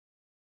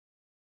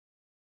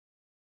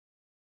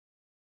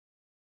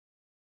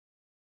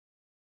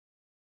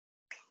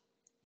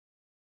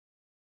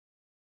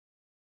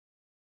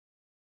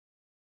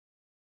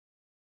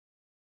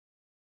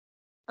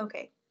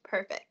Okay,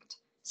 perfect.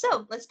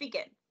 So let's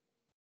begin.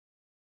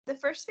 The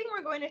first thing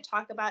we're going to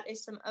talk about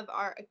is some of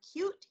our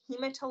acute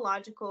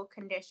hematological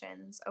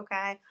conditions,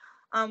 okay?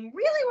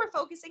 Really, we're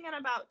focusing on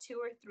about 2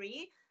 or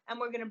 3, and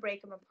we're going to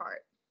break them apart.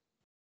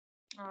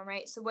 All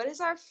right, so what is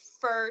our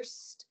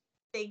first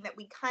thing that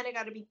we kind of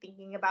got to be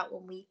thinking about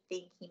when we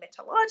think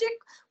hematologic?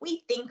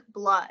 We think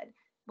blood.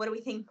 What do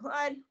we think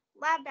blood?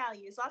 Lab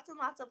values. Lots and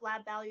lots of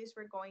lab values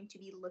we're going to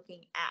be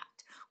looking at.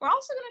 We're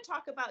also going to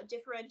talk about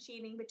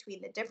differentiating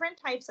between the different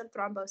types of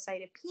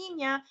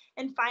thrombocytopenia,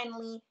 and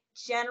finally,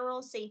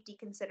 general safety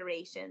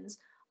considerations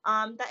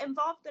that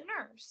involve the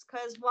nurse.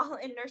 Because while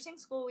in nursing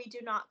school we do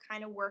not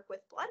kind of work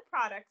with blood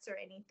products or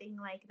anything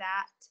like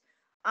that,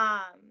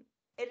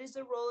 it is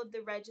the role of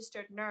the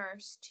registered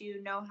nurse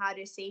to know how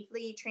to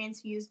safely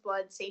transfuse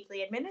blood,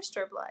 safely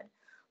administer blood.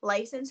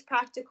 Licensed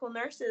practical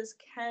nurses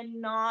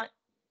cannot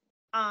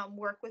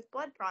work with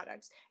blood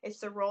products. It's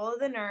the role of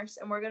the nurse,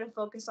 and we're going to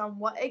focus on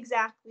what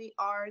exactly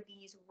are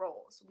these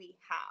roles we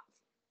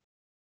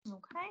have.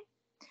 Okay?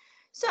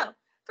 So,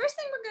 first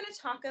thing we're going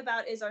to talk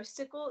about is our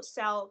sickle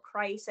cell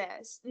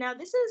crisis. Now,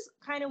 this is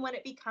kind of when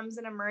it becomes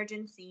an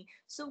emergency.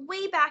 So,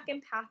 way back in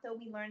patho,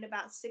 we learned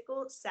about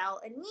sickle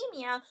cell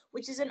anemia,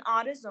 which is an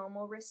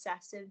autosomal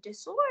recessive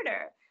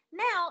disorder.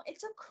 Now,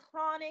 it's a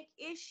chronic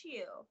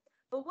issue.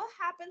 But what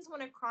happens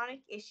when a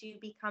chronic issue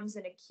becomes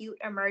an acute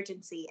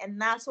emergency? And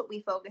that's what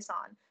we focus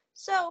on.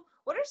 So,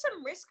 what are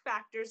some risk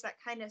factors that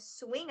kind of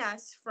swing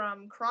us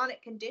from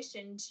chronic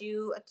condition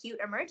to acute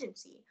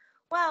emergency?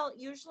 Well,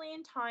 usually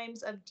in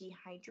times of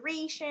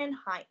dehydration,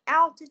 high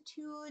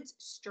altitudes,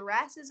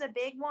 stress is a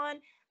big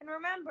one. And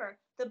remember,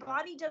 the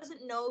body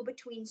doesn't know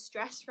between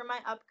stress for my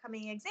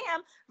upcoming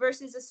exam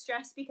versus a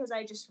stress because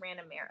I just ran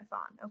a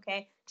marathon,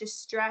 okay?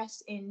 Just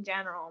stress in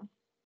general.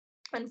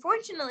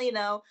 Unfortunately,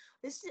 though,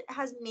 this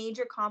has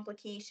major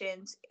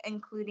complications,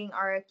 including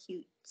our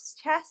acute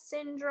chest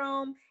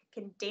syndrome,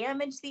 can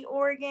damage the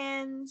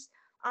organs.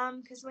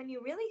 Because when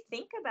you really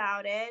think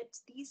about it,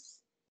 these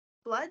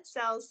blood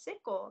cells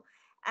sickle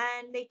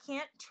and they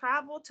can't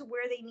travel to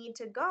where they need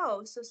to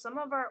go. So some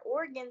of our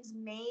organs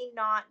may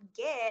not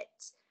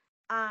get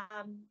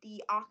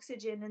the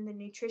oxygen and the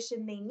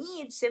nutrition they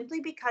need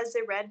simply because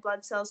the red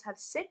blood cells have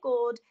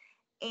sickled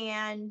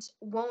and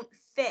won't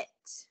fit.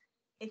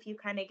 If you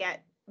kind of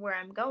get where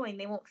I'm going,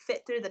 they won't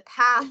fit through the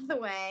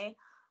pathway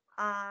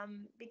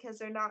because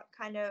they're not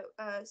kind of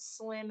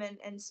slim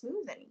and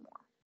smooth anymore.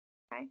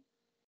 Okay.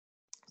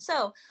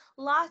 So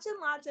lots and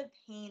lots of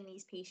pain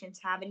these patients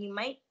have, and you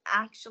might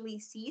actually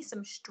see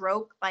some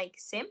stroke-like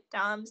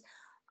symptoms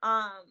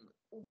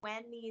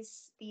when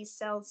these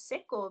cells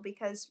sickle,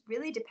 because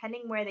really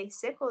depending where they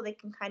sickle, they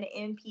can kind of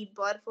impede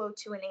blood flow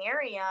to an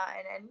area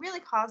and really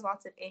cause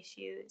lots of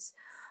issues.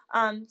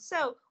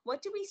 So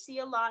what do we see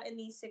a lot in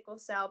these sickle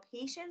cell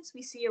patients?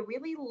 We see a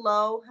really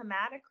low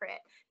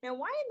hematocrit. Now,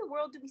 why in the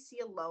world do we see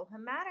a low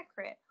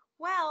hematocrit?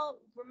 Well,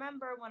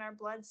 remember when our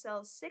blood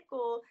cells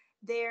sickle,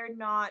 they're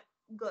not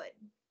good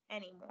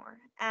anymore.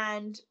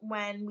 And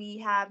when we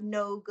have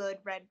no good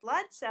red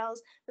blood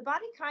cells, the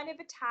body kind of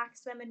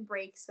attacks them and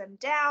breaks them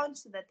down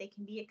so that they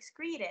can be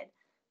excreted.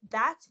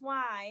 That's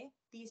why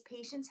these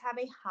patients have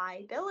a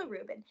high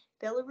bilirubin.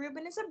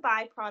 Bilirubin is a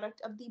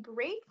byproduct of the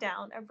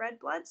breakdown of red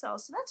blood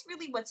cells. So that's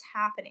really what's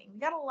happening. We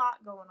got a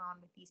lot going on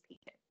with these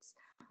patients.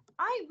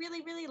 I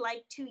really, really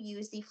like to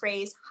use the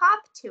phrase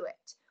hop to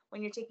it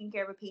when you're taking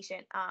care of a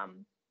patient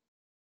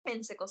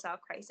in sickle cell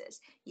crisis.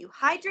 You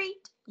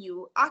hydrate,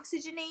 you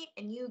oxygenate,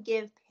 and you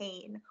give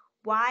pain.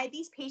 Why?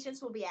 These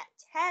patients will be at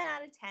 10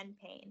 out of 10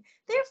 pain.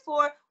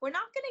 Therefore, we're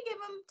not going to give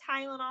them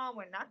Tylenol.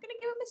 We're not going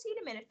to give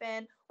them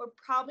acetaminophen. We're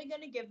probably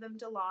going to give them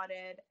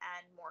Dilaudid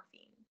and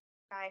morphine.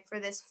 Okay, for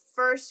this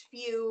first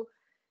few,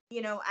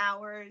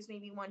 hours,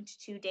 maybe 1 to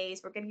 2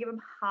 days, we're going to give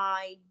them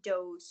high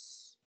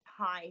dose,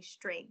 high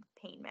strength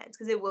pain meds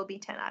because it will be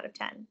 10 out of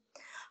 10.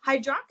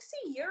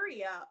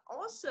 Hydroxyurea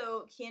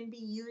also can be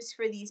used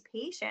for these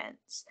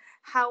patients.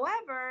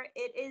 However,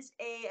 it is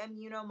a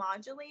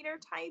immunomodulator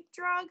type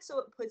drug, so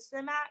it puts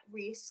them at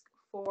risk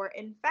for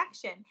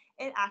infection.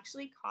 It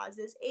actually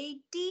causes a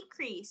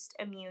decreased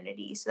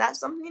immunity, so that's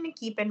something to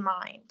keep in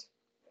mind.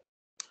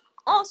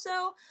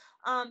 Also,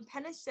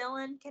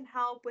 penicillin can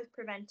help with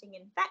preventing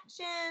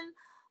infection.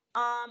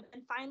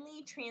 And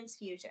finally,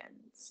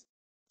 transfusions.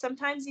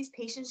 Sometimes these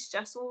patients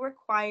just will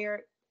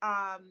require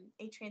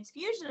a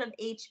transfusion of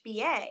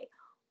HbA.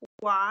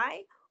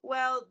 Why?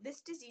 Well,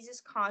 this disease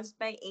is caused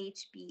by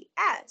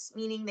HbS,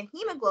 meaning the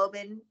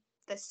hemoglobin,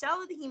 the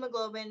cell of the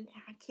hemoglobin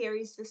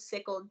carries the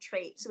sickled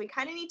trait. So we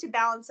kind of need to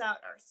balance out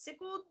our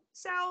sickled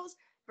cells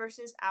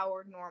versus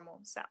our normal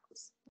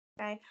cells.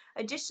 Okay.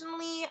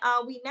 Additionally,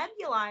 we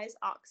nebulize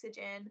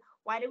oxygen.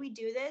 Why do we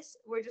do this?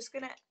 We're just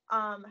going to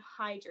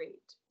hydrate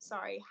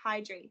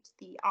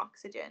the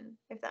oxygen,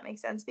 if that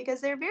makes sense,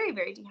 because they're very,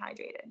 very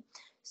dehydrated.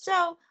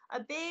 So a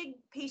big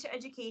patient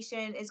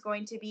education is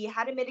going to be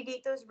how to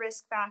mitigate those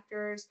risk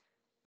factors.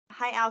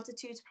 High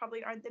altitudes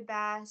probably aren't the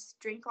best.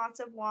 Drink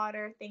lots of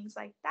water, things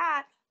like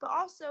that. but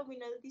also we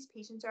know that these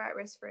patients are at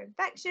risk for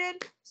infection,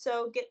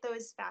 so get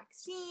those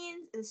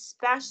vaccines,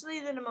 especially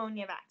the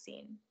pneumonia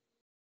vaccine,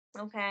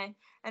 okay,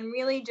 and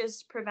really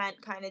just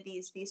prevent kind of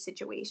these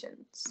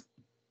situations.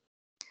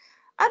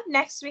 Up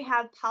next, we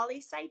have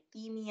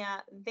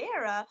polycythemia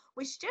vera,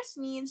 which just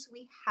means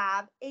we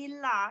have a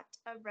lot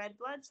of red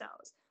blood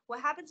cells. What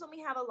happens when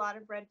we have a lot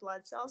of red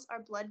blood cells?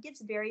 Our blood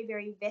gets very,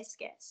 very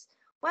viscous.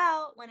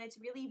 Well, when it's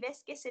really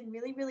viscous and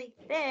really, really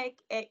thick,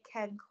 it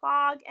can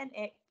clog and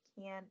it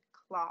can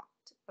clot,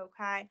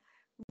 okay?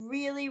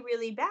 Really,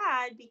 really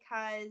bad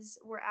because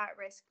we're at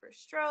risk for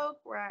stroke,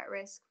 we're at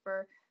risk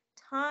for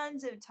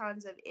tons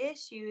of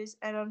issues,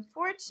 and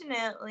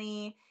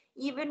unfortunately,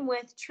 even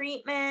with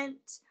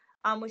treatment,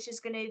 which is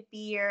going to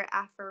be your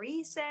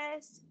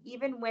apheresis,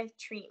 even with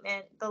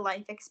treatment, the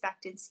life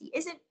expectancy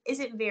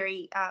isn't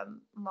very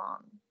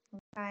long.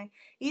 Okay,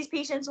 these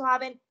patients will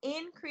have an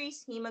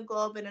increased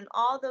hemoglobin and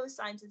all those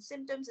signs and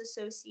symptoms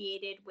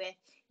associated with,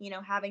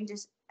 having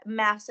just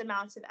mass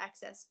amounts of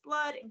excess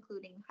blood,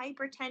 including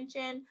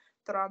hypertension,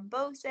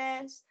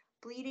 thrombosis,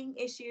 bleeding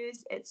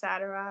issues,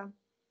 etc.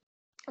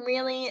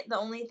 Really, the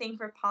only thing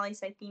for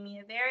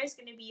polycythemia vera is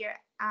going to be your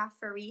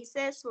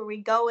apheresis, where we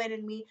go in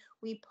and we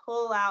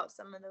pull out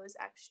some of those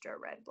extra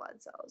red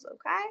blood cells,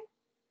 okay?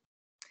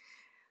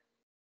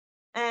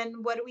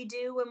 And what do we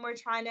do when we're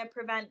trying to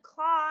prevent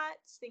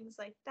clots, things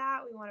like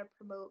that? We want to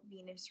promote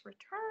venous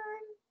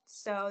return.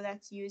 So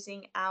that's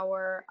using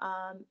our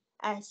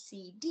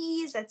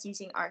SCDs, that's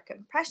using our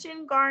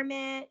compression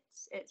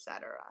garments,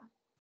 etc.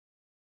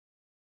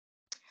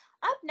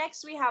 Up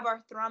next, we have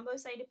our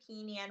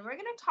thrombocytopenia, and we're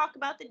going to talk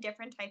about the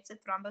different types of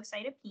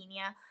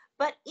thrombocytopenia.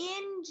 But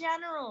in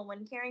general,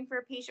 when caring for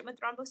a patient with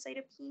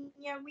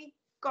thrombocytopenia,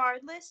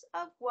 regardless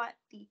of what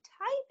the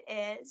type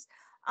is,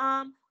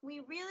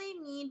 we really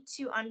need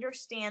to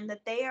understand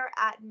that they are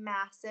at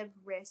massive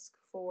risk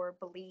for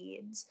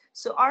bleeds.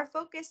 So our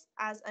focus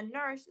as a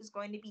nurse is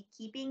going to be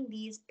keeping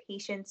these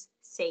patients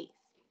safe.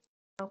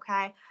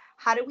 Okay,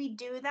 how do we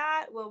do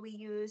that? Well, we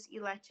use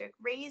electric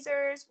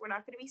razors. We're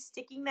not going to be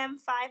sticking them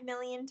 5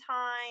 million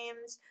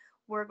times.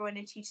 We're going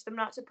to teach them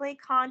not to play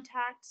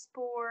contact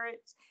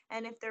sports.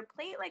 And if their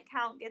platelet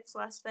count gets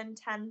less than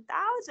 10,000,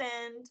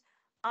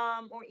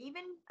 or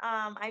even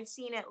I've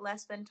seen it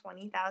less than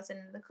 20,000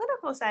 in the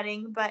clinical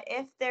setting, but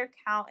if their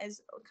count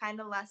is kind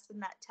of less than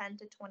that 10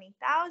 to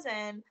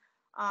 20,000,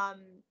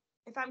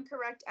 if I'm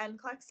correct,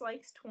 NCLEX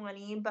likes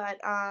 20,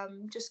 but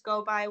just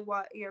go by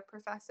what your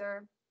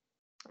professor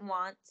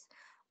wants.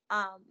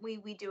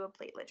 We do a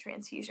platelet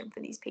transfusion for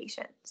these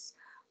patients.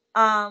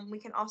 We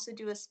can also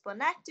do a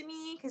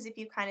splenectomy, because if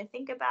you kind of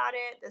think about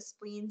it, the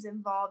spleen's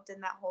involved in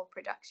that whole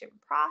production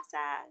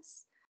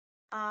process.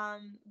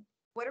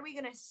 What are we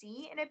going to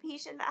see in a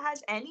patient that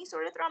has any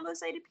sort of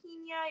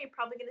thrombocytopenia? You're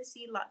probably going to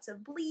see lots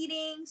of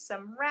bleeding,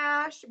 some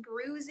rash,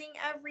 bruising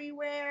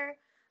everywhere,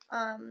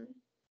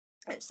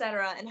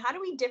 etc. And how do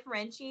we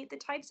differentiate the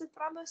types of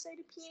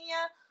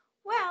thrombocytopenia?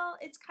 Well,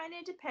 it's kind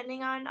of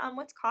depending on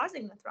what's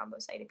causing the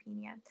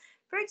thrombocytopenia.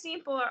 For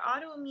example, our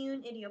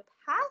autoimmune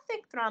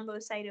idiopathic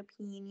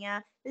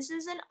thrombocytopenia, this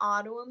is an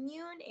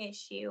autoimmune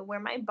issue where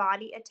my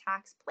body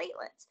attacks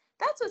platelets.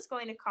 That's what's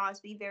going to cause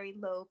the very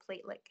low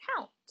platelet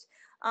count.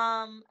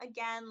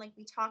 Again, like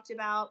we talked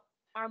about,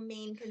 our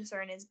main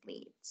concern is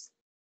bleeds.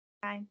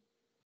 Okay.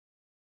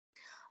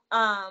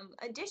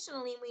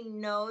 Additionally, we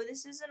know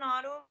this is an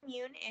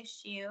autoimmune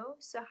issue.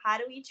 So how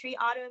do we treat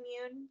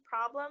autoimmune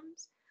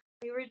problems?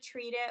 We would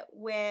treat it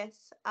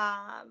with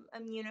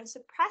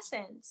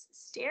immunosuppressants.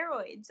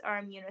 Steroids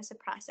are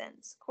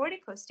immunosuppressants,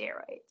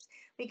 corticosteroids.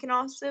 We can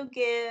also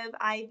give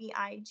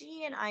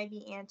IVIG and IV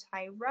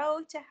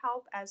anti-Ro to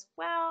help as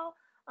well.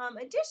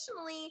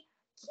 Additionally,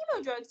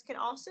 chemo drugs can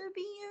also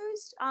be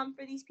used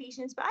for these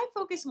patients, but I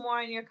focus more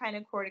on your kind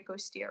of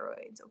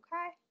corticosteroids,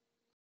 okay?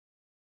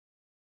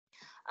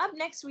 Up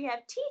next, we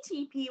have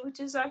TTP, which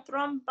is our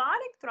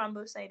thrombotic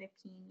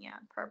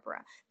thrombocytopenia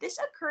purpura. This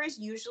occurs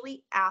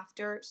usually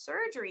after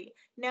surgery.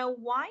 Now,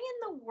 why in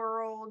the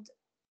world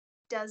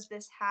does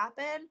this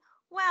happen?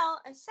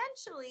 Well,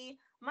 essentially,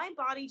 my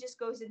body just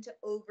goes into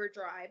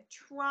overdrive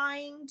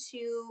trying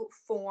to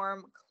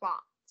form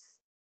clots,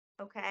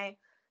 okay?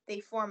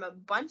 They form a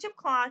bunch of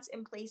clots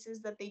in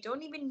places that they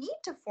don't even need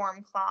to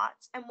form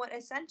clots. And what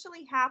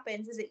essentially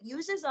happens is it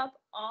uses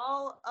up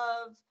all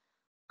of,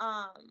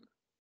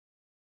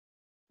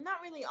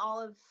 not really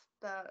all of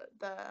the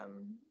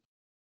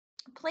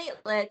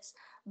platelets,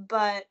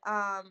 but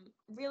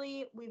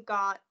really we've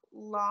got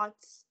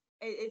lots.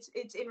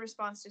 It's in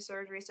response to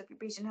surgery. So if your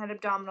patient had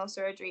abdominal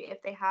surgery,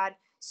 if they had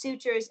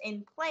sutures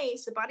in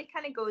place, the body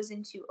kind of goes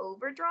into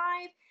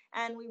overdrive,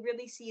 and we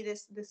really see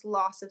this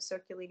loss of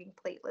circulating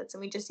platelets,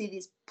 and we just see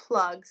these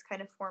plugs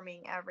kind of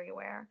forming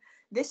everywhere.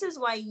 This is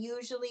why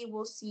usually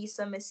we'll see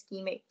some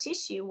ischemic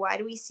tissue. Why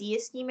do we see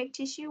ischemic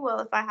tissue? Well,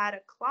 if I had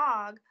a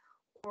clog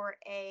or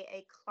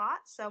a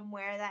clot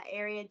somewhere, that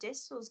area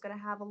distal is going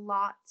to have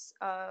lots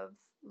of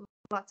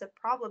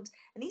problems,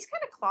 and these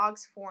kind of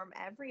clogs form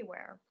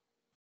everywhere.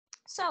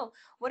 So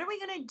what are we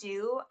going to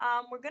do?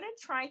 We're going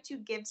to try to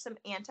give some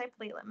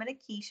antiplatelet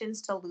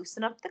medications to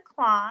loosen up the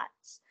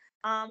clots,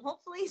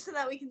 hopefully so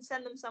that we can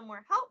send them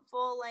somewhere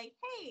helpful, like,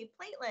 hey,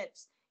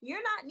 platelets,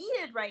 you're not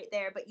needed right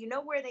there, but you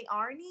know where they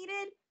are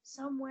needed?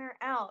 Somewhere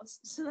else.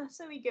 So that's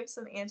why we give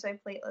some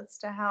antiplatelets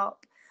to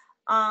help.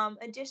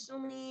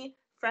 Additionally,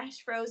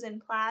 fresh frozen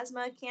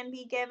plasma can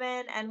be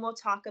given, and we'll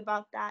talk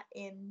about that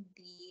in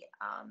the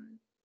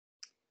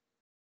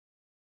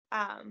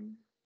um,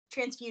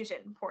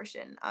 transfusion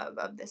portion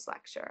of this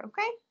lecture,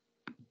 okay?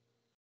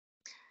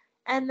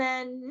 And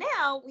then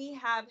now we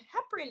have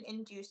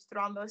heparin-induced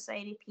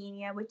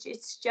thrombocytopenia, which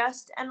is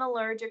just an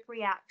allergic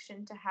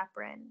reaction to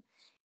heparin.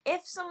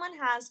 If someone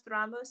has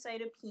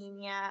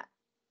thrombocytopenia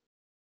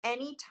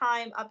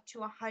anytime up to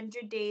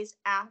 100 days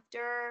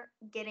after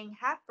getting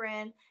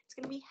heparin, it's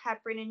going to be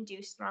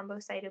heparin-induced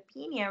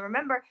thrombocytopenia.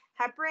 Remember,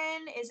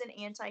 heparin is an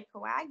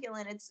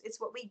anticoagulant. It's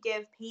what we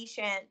give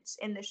patients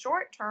in the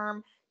short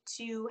term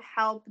to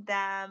help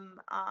them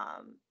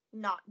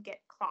not get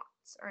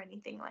clots or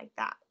anything like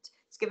that.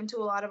 It's given to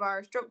a lot of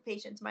our stroke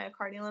patients,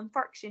 myocardial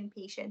infarction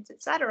patients,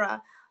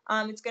 etc.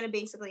 It's going to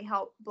basically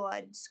help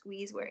blood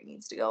squeeze where it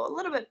needs to go a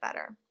little bit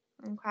better.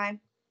 Okay.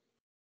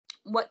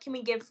 What can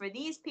we give for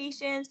these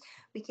patients?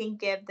 We can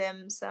give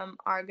them some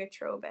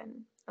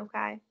argatroban.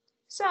 Okay.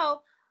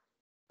 So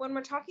when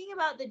we're talking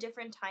about the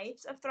different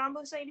types of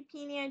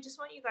thrombocytopenia, I just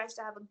want you guys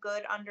to have a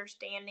good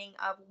understanding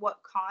of what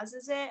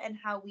causes it and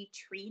how we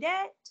treat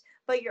it.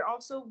 But you're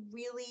also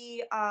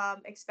really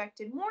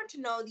expected more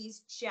to know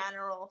these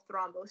general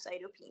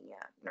thrombocytopenia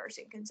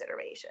nursing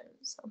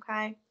considerations,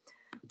 okay,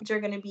 which are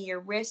going to be your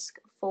risk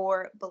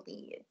for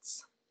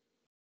bleeds.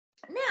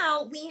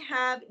 Now we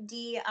have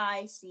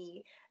DIC.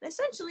 And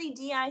essentially,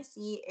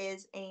 DIC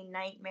is a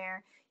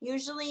nightmare.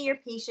 Usually, your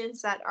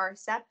patients that are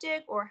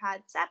septic or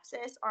had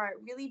sepsis are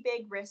at really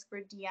big risk for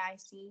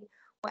DIC.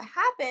 What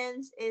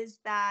happens is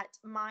that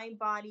my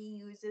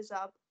body uses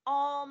up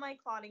all my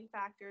clotting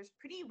factors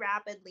pretty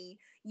rapidly,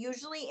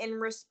 usually in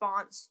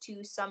response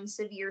to some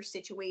severe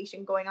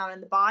situation going on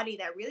in the body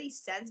that really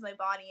sends my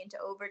body into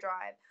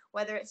overdrive,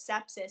 whether it's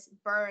sepsis,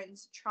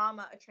 burns,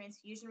 trauma, a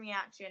transfusion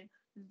reaction,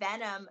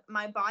 venom.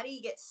 My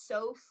body gets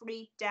so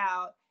freaked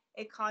out,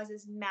 it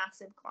causes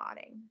massive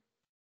clotting.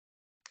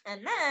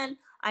 And then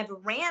I've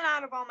ran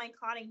out of all my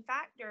clotting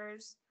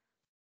factors.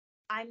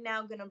 I'm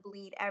now going to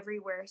bleed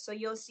everywhere. So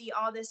you'll see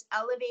all this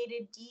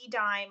elevated D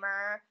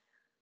dimer,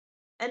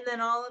 and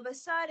then all of a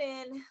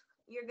sudden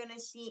you're going to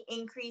see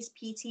increased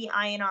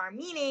PT-INR,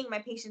 meaning my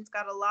patient's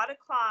got a lot of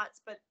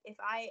clots, but if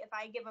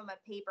I give them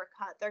a paper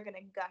cut, they're going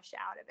to gush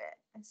out of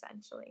it,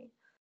 essentially.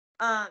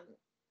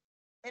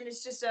 And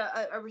it's just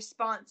a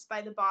response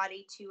by the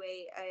body to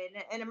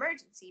an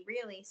emergency,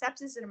 really.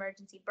 Sepsis is an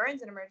emergency,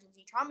 burns an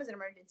emergency, trauma is an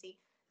emergency.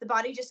 The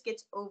body just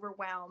gets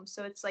overwhelmed.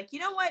 So it's like, you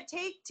know what,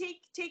 take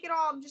it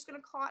all. I'm just going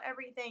to clot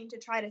everything to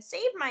try to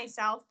save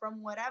myself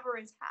from whatever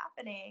is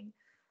happening.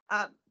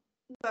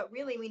 But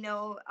really, we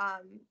know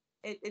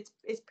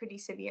it's pretty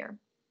severe.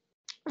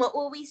 What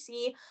will we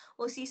see?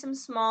 We'll see some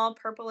small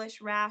purplish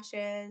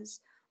rashes.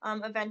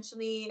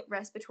 Eventually,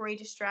 respiratory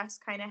distress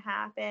kind of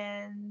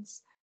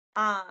happens.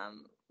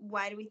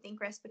 Why do we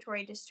think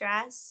respiratory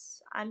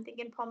distress? I'm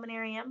thinking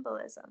pulmonary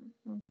embolism.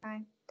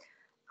 Okay.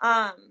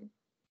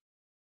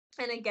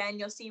 And again,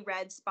 you'll see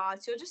red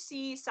spots. You'll just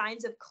see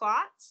signs of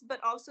clots,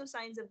 but also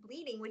signs of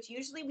bleeding, which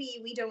usually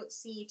we don't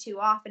see too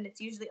often.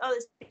 It's usually, oh,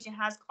 this patient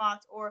has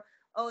clots, or,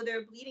 oh,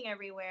 they're bleeding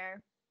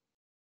everywhere.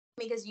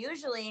 Because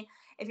usually,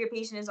 if your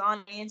patient is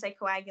on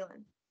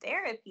anticoagulant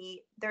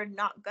therapy, they're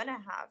not going to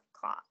have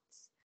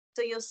clots.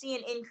 So you'll see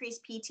an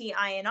increased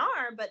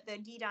PT-INR, but the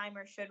D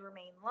dimer should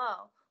remain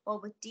low. Well,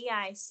 with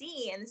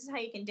DIC, and this is how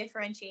you can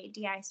differentiate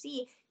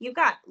DIC, you've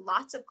got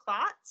lots of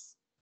clots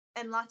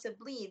and lots of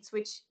bleeds,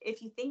 which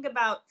if you think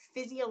about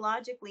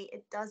physiologically,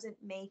 it doesn't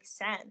make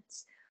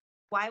sense.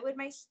 Why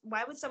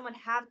would someone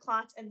have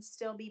clots and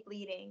still be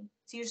bleeding?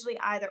 It's usually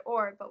either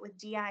or, but with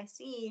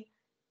DIC,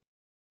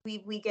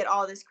 we get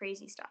all this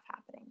crazy stuff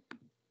happening.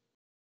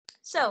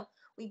 So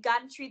we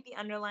got to treat the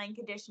underlying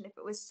condition. If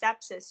it was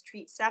sepsis,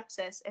 treat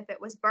sepsis. If it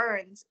was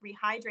burns,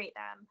 rehydrate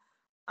them.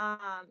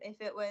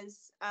 If it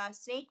was a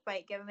snake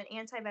bite, give them an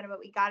antivenom, but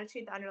we got to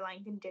treat the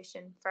underlying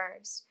condition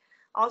first.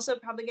 Also,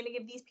 probably going to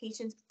give these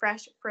patients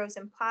fresh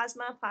frozen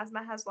plasma.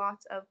 Plasma has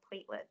lots of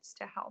platelets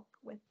to help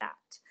with that.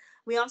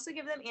 We also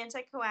give them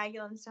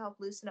anticoagulants to help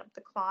loosen up the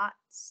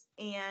clots.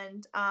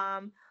 And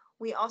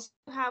we also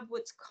have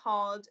what's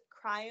called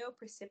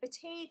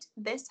cryoprecipitate.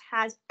 This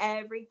has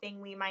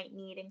everything we might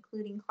need,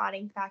 including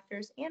clotting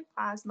factors and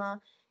plasma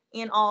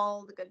and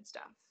all the good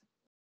stuff.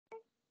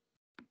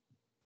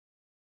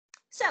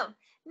 So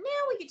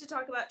now we get to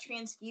talk about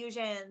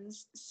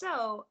transfusions.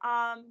 So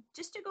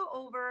just to go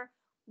over,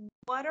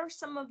 what are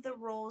some of the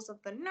roles of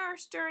the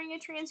nurse during a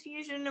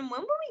transfusion, and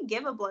when will we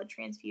give a blood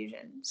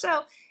transfusion?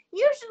 So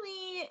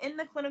usually in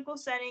the clinical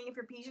setting, if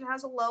your patient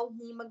has a low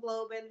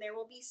hemoglobin, there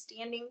will be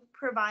standing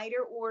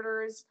provider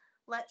orders.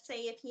 Let's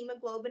say if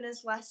hemoglobin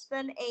is less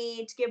than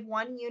 8, give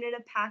 1 unit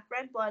of packed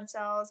red blood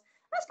cells.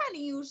 That's kind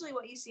of usually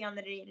what you see on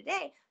the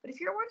day-to-day. But if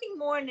you're working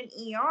more in an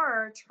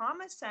ER or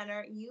trauma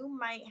center, you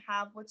might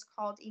have what's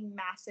called a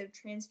massive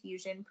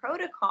transfusion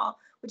protocol,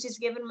 which is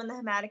given when the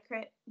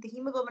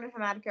hemoglobin and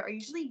hematocrit are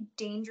usually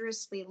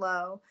dangerously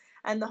low.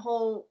 And the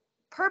whole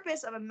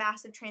purpose of a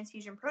massive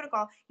transfusion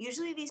protocol,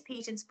 usually these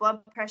patients' blood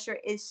pressure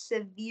is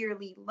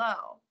severely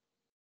low.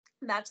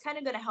 That's kind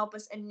of going to help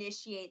us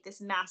initiate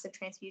this massive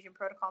transfusion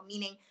protocol,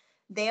 meaning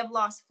they have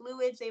lost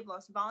fluids, they've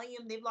lost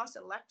volume, they've lost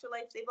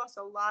electrolytes, they've lost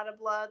a lot of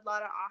blood, a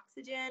lot of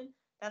oxygen.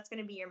 That's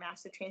going to be your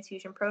massive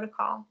transfusion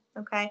protocol,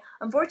 okay?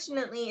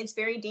 Unfortunately, it's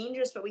very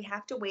dangerous, but we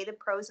have to weigh the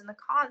pros and the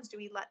cons. Do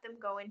we let them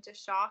go into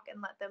shock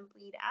and let them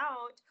bleed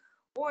out?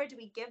 Or do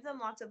we give them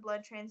lots of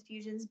blood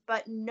transfusions,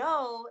 but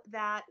know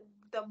that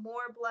the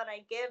more blood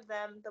I give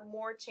them, the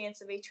more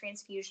chance of a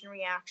transfusion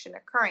reaction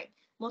occurring?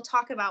 We'll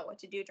talk about what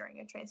to do during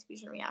a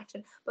transfusion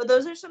reaction. But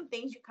those are some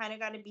things you kind of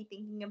got to be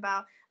thinking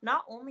about,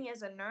 not only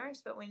as a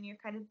nurse, but when you're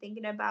kind of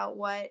thinking about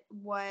what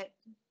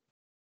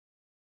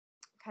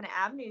kind of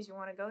avenues you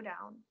want to go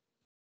down.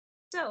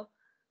 So,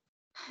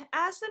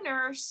 as the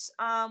nurse,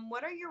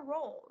 what are your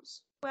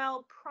roles?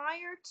 Well,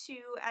 prior to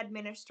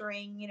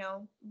administering,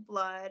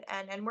 blood,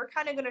 and we're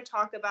kind of going to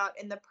talk about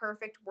in the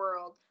perfect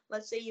world.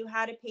 Let's say you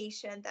had a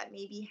patient that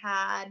maybe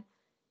had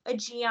a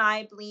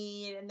GI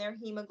bleed and their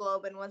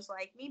hemoglobin was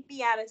like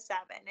maybe at a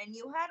 7, and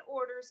you had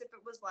orders if it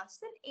was less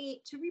than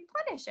 8 to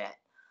replenish it.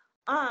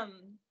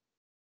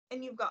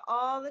 And you've got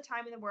all the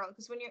time in the world,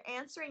 because when you're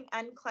answering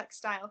NCLEX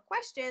style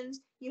questions,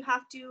 you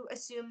have to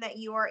assume that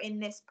you are in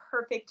this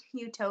perfect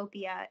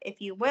utopia, if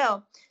you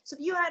will. So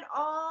if you had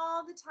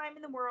all the time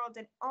in the world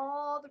and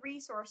all the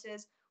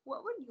resources,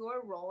 what would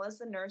your role as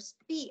the nurse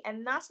be?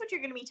 And that's what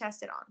you're going to be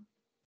tested on.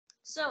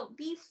 So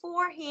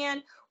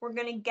beforehand, we're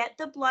going to get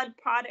the blood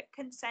product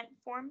consent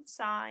form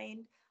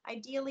signed.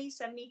 Ideally,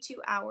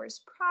 72 hours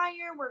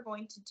prior, we're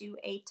going to do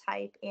a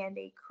type and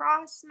a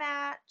cross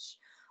match.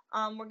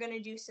 We're going to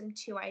do some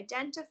 2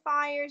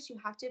 identifiers. You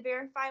have to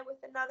verify with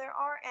another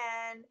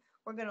RN.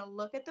 We're going to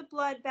look at the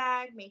blood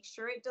bag, make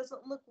sure it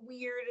doesn't look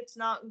weird, it's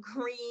not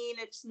green,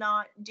 it's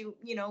not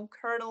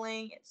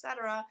curdling,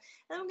 etc. And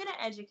then we're going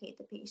to educate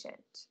the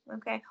patient.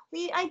 Okay,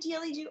 we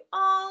ideally do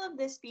all of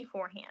this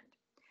beforehand.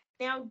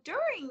 Now,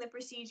 during the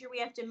procedure, we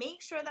have to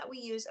make sure that we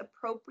use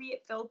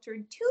appropriate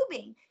filtered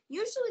tubing.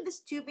 Usually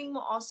this tubing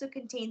will also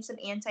contain some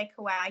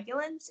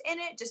anticoagulants in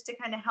it, just to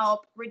kind of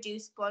help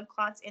reduce blood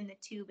clots in the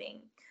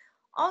tubing.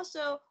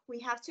 Also, we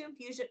have to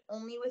infuse it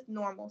only with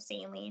normal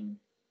saline.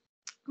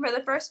 For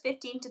the first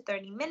 15 to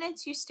 30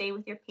 minutes, you stay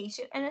with your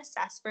patient and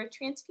assess for a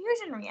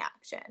transfusion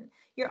reaction.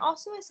 You're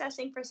also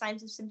assessing for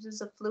signs and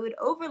symptoms of fluid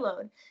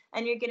overload,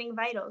 and you're getting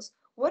vitals.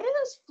 What are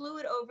those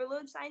fluid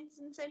overload signs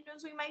and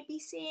symptoms we might be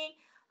seeing?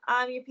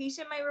 Your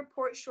patient might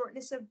report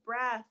shortness of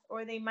breath,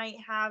 or they might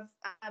have,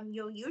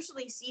 you'll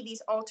usually see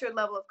these altered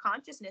level of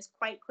consciousness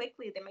quite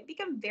quickly. They might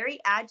become very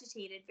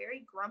agitated,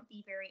 very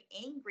grumpy, very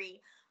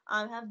angry,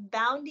 have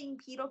bounding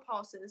pedal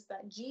pulses,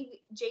 that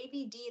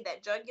JVD,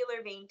 that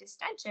jugular vein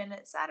distension,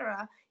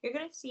 etc. You're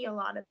going to see a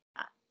lot of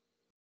that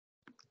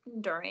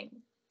during.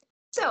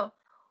 So,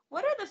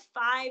 what are the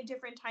 5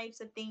 different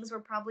types of things we're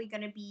probably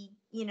going to be,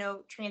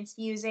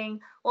 transfusing?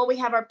 Well, we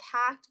have our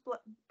packed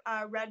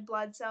red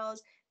blood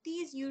cells.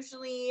 These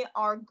usually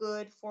are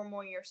good for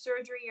more your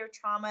surgery or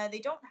trauma. They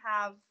don't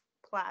have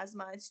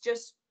plasma. It's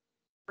just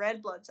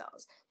red blood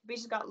cells. The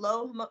patient's got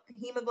low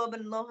hemoglobin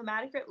and low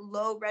hematocrit,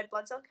 low red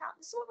blood cell count.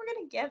 This is what we're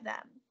going to give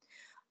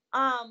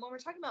them. When we're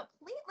talking about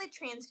platelet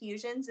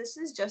transfusions, this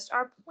is just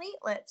our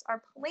platelets.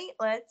 Our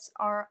platelets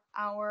are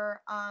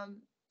our,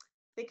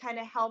 they kind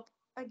of help,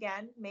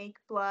 again, make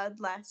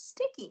blood less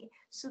sticky.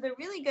 So they're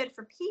really good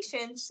for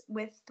patients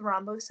with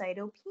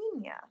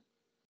thrombocytopenia.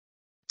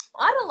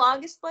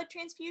 Autologous blood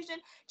transfusion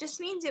just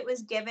means it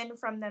was given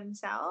from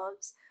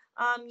themselves.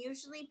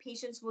 Usually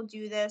patients will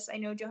do this. I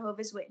know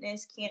Jehovah's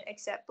Witness can't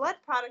accept blood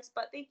products,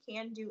 but they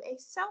can do a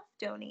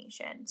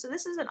self-donation. So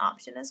this is an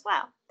option as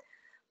well.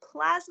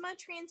 Plasma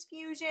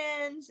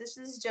transfusions, this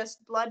is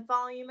just blood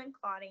volume and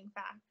clotting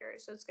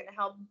factors. So it's going to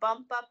help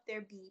bump up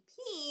their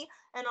BP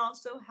and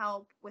also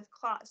help with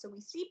clot. So we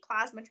see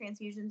plasma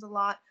transfusions a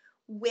lot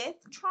with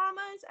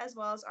traumas as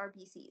well as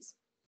RBCs.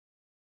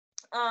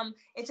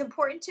 It's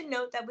important to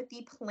note that with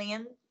the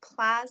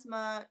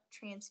plasma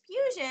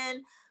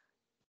transfusion,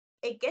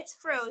 it gets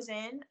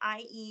frozen,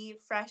 i.e.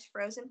 fresh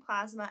frozen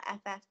plasma,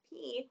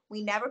 FFP.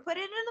 We never put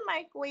it in the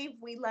microwave.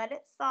 We let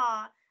it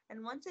thaw.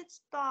 And once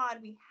it's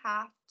thawed, we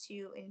have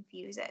to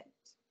infuse it,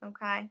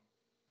 okay?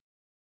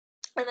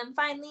 And then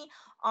finally,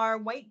 our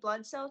white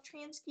blood cell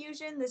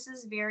transfusion. This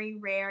is very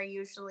rare.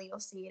 Usually you'll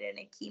see it in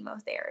a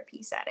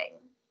chemotherapy setting.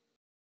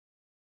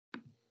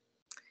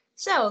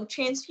 So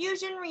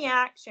transfusion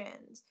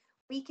reactions,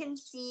 we can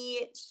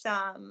see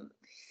some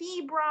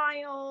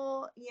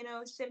febrile,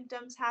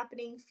 symptoms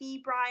happening.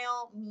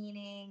 Febrile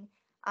meaning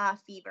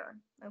fever,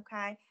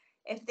 okay?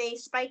 If they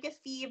spike a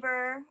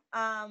fever,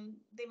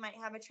 they might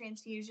have a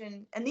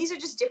transfusion. And these are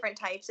just different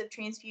types of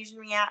transfusion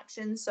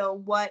reactions.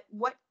 So what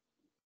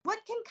what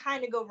can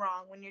kind of go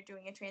wrong when you're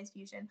doing a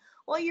transfusion?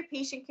 Well, your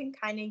patient can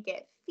kind of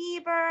get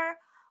fever,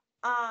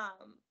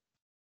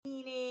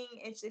 meaning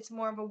it's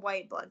more of a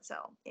white blood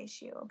cell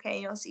issue.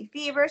 Okay, you'll see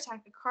fever,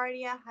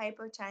 tachycardia,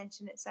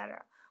 hypotension,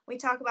 etc. We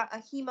talk about a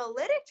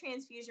hemolytic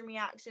transfusion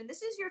reaction.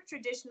 This is your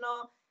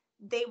traditional,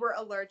 they were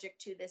allergic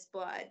to this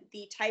blood.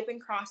 The type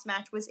and cross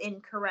match was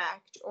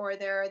incorrect, or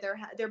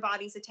their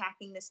body's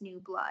attacking this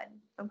new blood.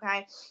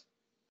 Okay,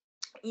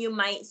 you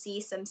might see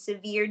some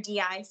severe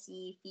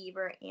DIC,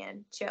 fever,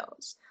 and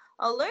chills.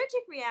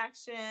 Allergic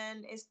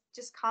reaction is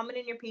just common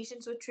in your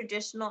patients with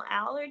traditional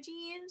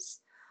allergies,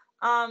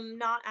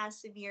 not as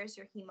severe as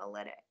your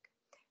hemolytic.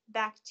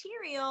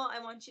 Bacterial,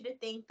 I want you to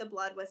think the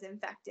blood was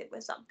infected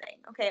with something.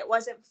 Okay, it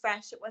wasn't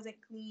fresh, it wasn't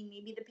clean.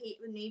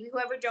 Maybe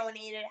whoever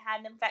donated had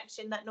an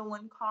infection that no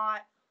one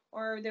caught,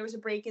 or there was a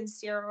break in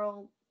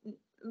sterile.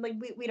 Like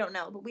we don't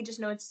know, but we just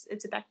know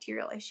it's a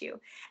bacterial issue. And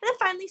then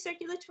finally,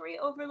 circulatory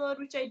overload,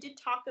 which I did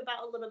talk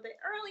about a little bit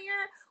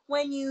earlier,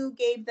 when you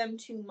gave them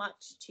too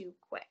much too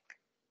quick.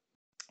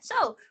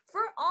 So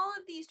for all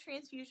of these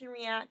transfusion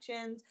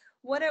reactions,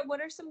 what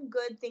are some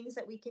good things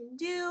that we can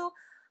do?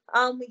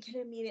 We can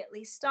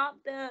immediately stop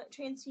the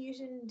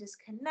transfusion,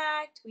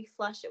 disconnect. We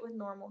flush it with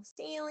normal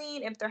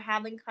saline. If they're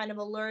having kind of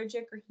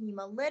allergic or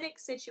hemolytic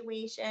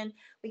situation,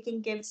 we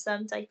can give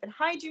some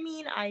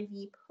diphenhydramine,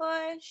 IV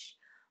push.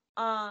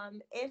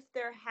 If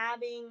they're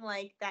having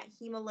like that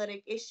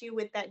hemolytic issue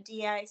with that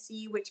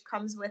DIC, which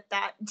comes with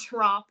that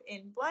drop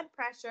in blood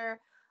pressure,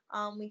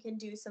 we can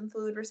do some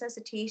fluid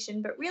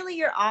resuscitation. But really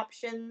your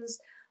options,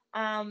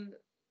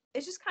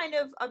 it's just kind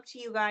of up to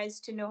you guys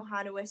to know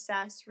how to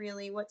assess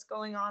really what's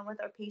going on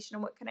with our patient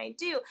and what can I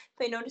do.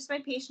 If I notice my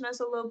patient has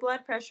a low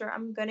blood pressure,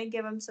 I'm going to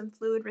give them some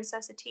fluid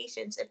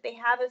resuscitations. If they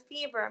have a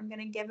fever, I'm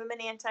going to give them an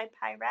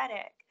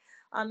antipyretic.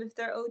 If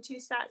their O2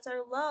 stats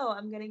are low,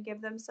 I'm going to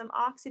give them some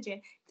oxygen.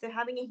 If they're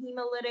having a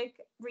hemolytic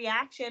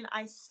reaction,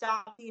 I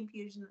stop the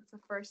infusion. That's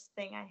the first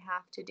thing I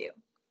have to do.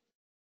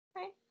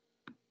 Okay.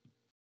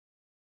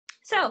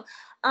 So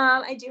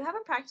I do have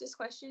a practice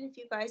question if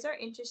you guys are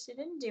interested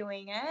in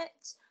doing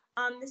it.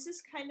 This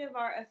is kind of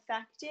our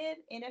effective,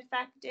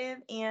 ineffective,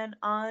 and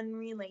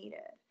unrelated.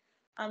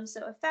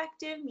 So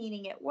effective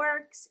meaning it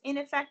works,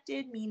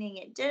 ineffective meaning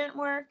it didn't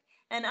work,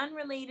 and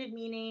unrelated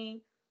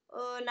meaning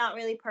not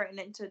really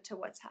pertinent to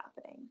what's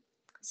happening.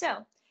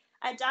 So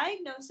at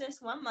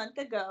diagnosis 1 month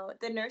ago,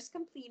 the nurse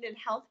completed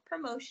health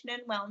promotion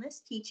and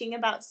wellness teaching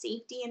about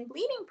safety and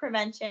bleeding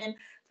prevention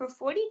for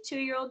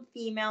 42-year-old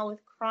female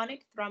with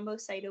chronic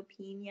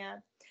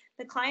thrombocytopenia.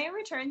 The client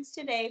returns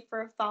today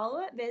for a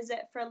follow-up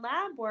visit for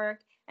lab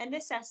work and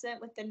assessment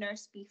with the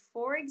nurse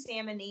before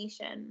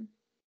examination.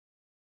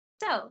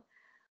 So,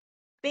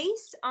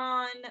 based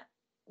on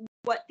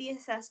what the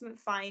assessment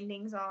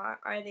findings are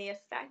they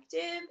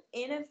effective,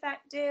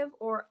 ineffective,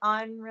 or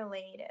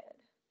unrelated?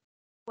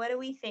 What do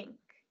we think?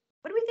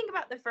 What do we think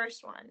about the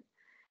first one?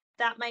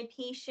 That my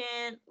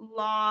patient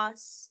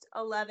lost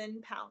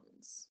 11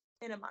 pounds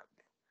in a month.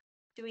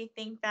 Do we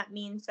think that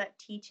means that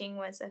teaching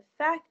was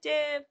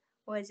effective?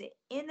 Was it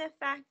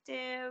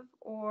ineffective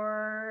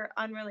or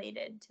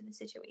unrelated to the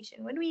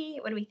situation? What do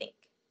we think?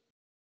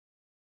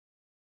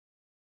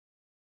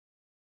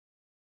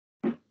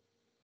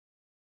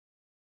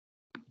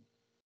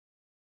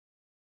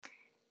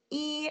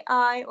 E,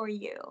 I, or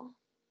U?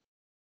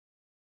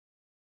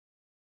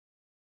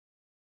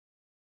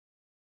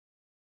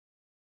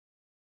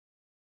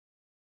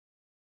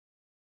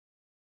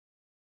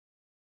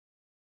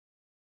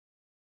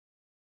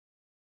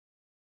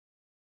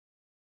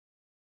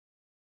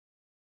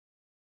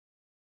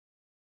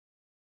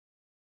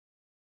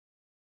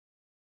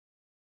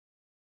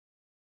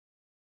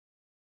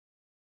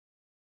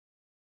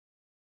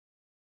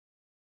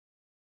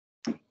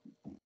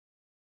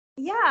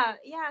 Yeah.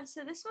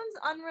 So this one's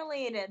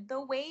unrelated.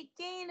 The weight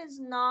gain does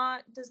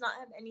not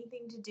have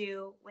anything to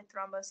do with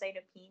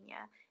thrombocytopenia.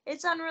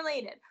 It's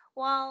unrelated.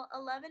 While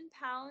 11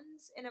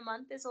 pounds in a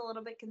month is a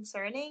little bit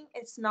concerning,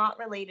 it's not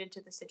related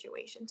to the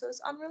situation. So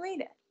it's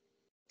unrelated.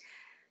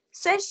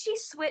 Says she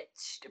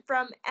switched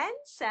from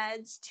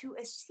NSAIDs to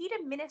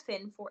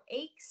acetaminophen for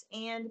aches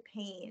and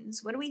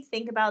pains. What do we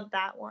think about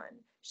that one?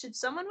 Should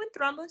someone with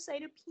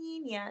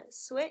thrombocytopenia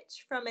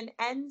switch from an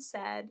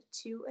NSAID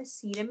to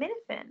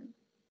acetaminophen?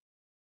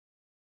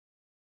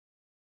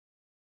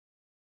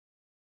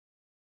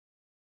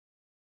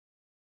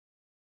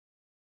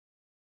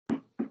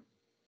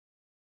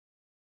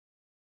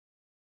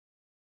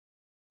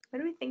 What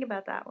do we think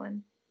about that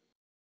one?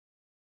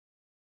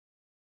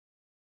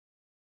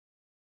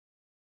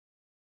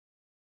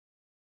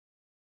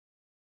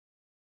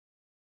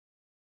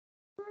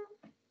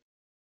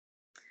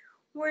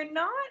 We're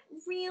not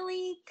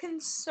really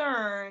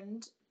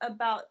concerned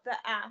about the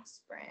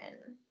aspirin.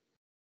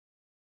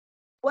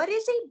 What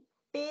is a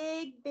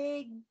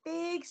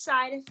big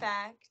side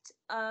effect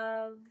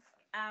of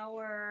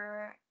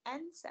our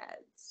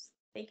NSAIDs?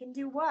 They can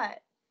do what?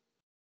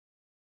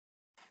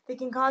 They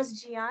can cause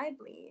GI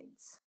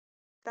bleeds.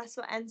 That's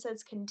what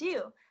NSAIDs can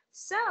do.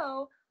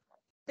 So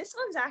this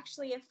one's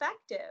actually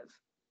effective.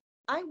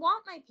 I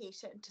want my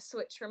patient to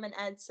switch from an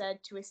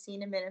NSAID to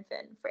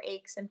acetaminophen for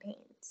aches and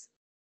pains.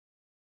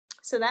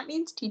 So that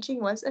means teaching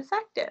was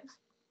effective.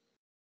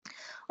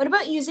 What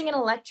about using an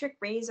electric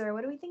razor?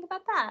 What do we think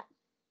about that?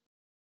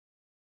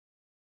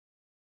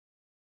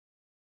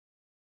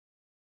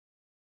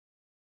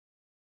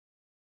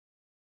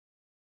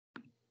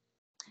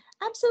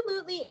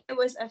 Absolutely, it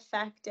was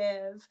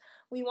effective.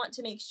 We want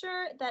to make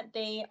sure that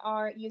they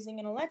are using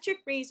an electric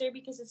razor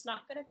because it's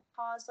not going to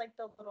cause like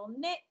the little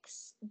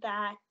nicks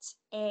that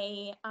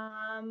a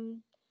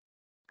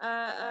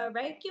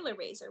regular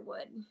razor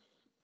would.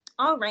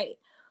 All right.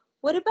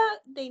 What about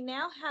they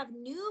now have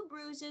new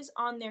bruises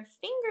on their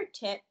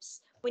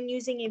fingertips when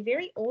using a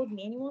very old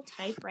manual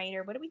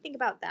typewriter? What do we think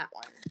about that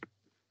one?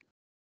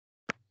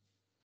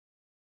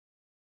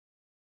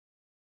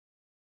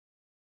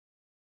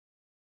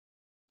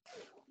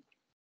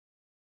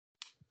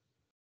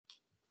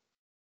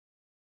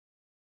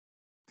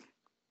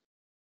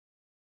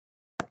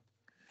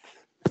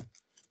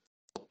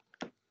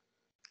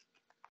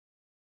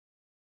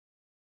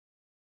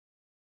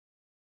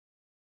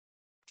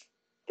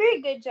 Very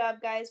good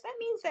job, guys. That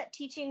means that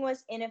teaching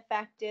was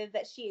ineffective,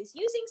 that she is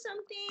using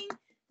something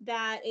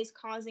that is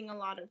causing a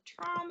lot of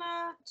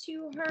trauma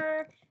to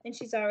her, and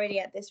she's already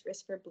at this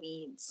risk for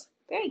bleeds.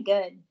 Very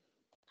good.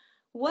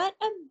 What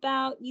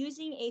about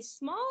using a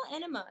small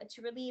enema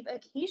to relieve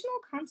occasional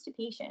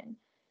constipation?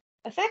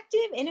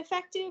 Effective,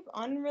 ineffective,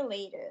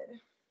 unrelated?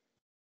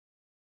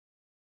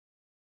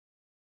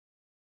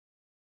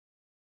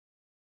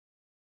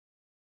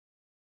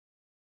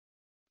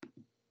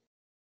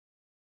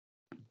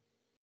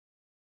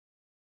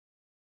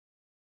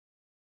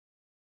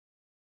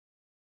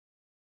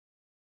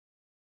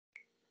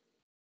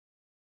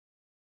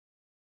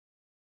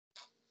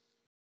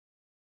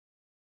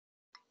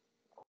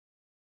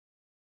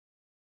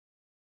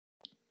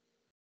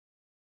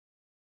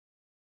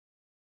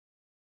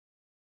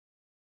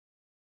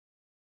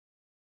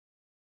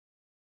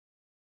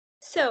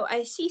 So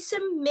I see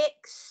some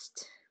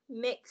mixed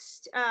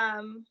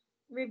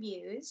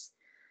reviews.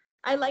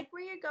 I like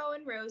where you're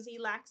going, Rosie.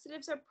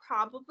 Laxatives are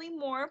probably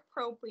more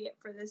appropriate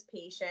for this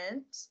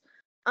patient.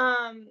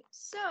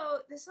 So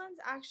this one's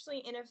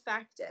actually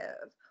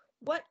ineffective.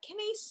 What can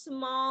a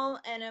small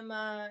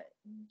enema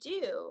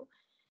do?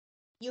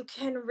 You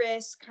can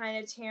risk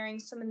kind of tearing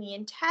some of the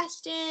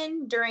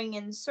intestine during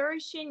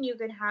insertion. You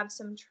could have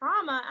some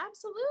trauma.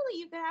 Absolutely,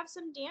 you could have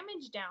some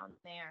damage down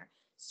there.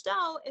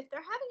 So if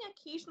they're having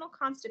occasional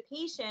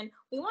constipation,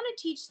 we want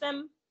to teach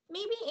them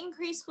maybe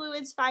increase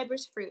fluids,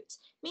 fibers, fruits.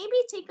 Maybe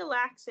take a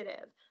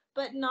laxative,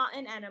 but not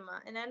an enema.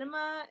 An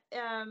enema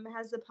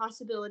has the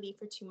possibility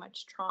for too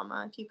much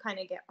trauma, if you kind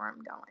of get where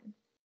I'm going.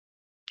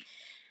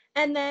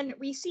 And then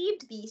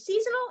received the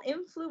seasonal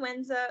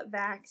influenza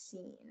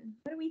vaccine.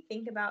 What do we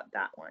think about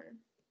that one?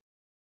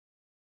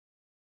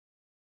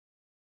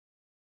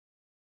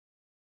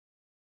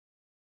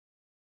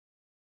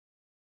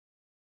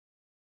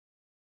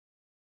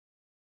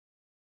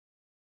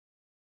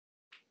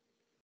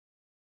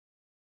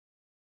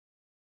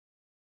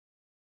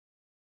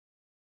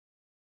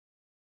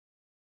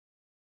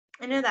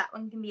 I know that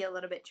one can be a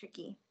little bit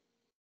tricky.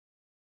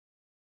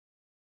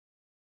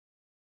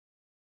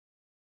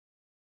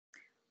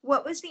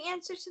 What was the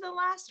answer to the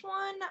last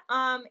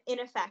one?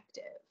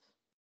 Ineffective.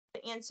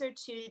 The answer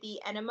to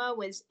the enema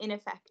was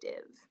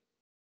ineffective.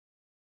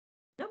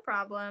 No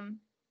problem.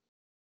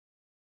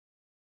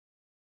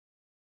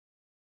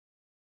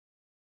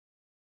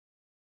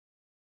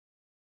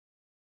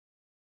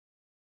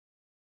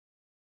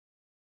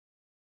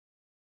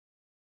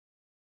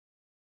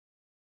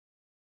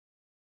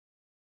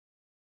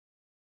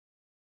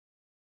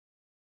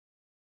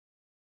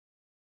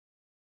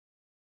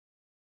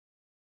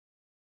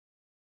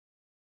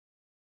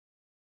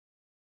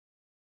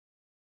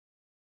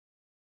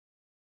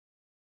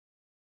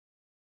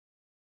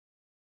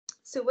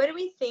 So what do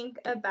we think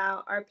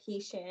about our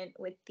patient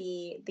with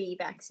the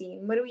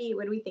vaccine? What do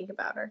we think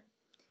about her?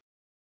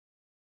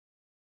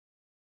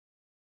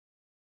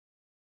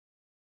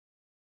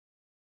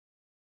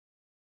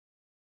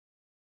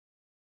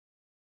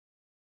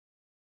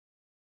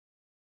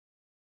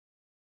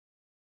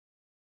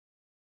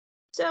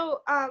 So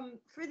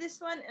for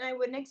this one, and I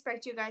wouldn't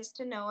expect you guys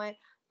to know it,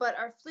 but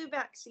our flu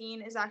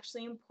vaccine is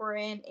actually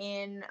important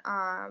in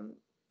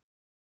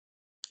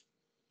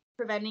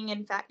preventing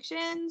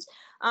infections,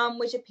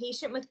 which a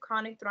patient with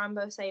chronic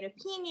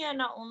thrombocytopenia,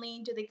 not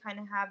only do they kind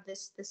of have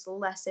this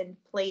lessened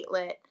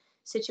platelet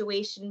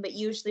situation, but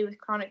usually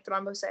with chronic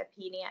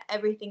thrombocytopenia,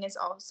 everything is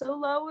also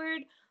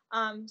lowered.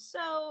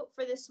 So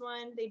for this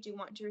one, they do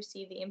want to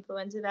receive the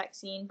influenza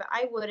vaccine, but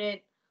I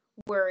wouldn't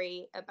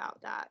worry about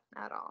that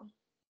at all.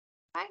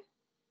 Okay?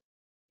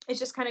 It's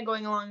just kind of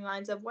going along the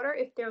lines of what are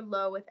if they're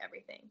low with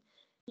everything.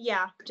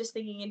 Yeah, just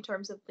thinking in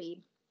terms of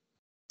bleed.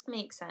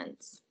 Makes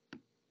sense.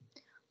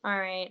 All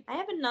right, I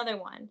have another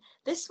one.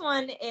 This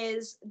one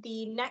is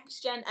the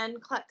next gen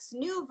NCLEX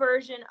new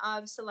version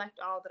of Select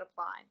All that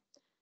apply.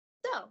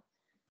 So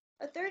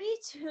A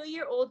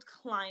 32-year-old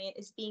client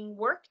is being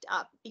worked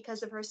up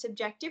because of her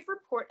subjective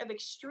report of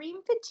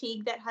extreme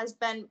fatigue that has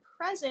been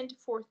present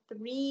for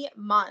 3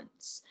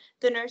 months.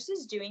 The nurse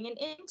is doing an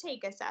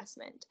intake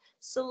assessment.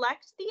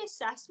 Select the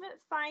assessment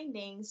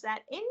findings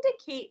that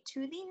indicate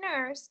to the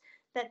nurse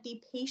that the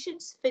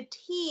patient's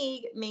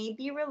fatigue may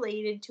be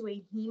related to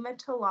a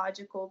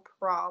hematological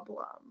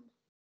problem.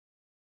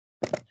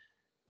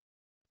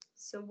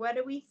 So what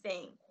do we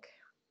think?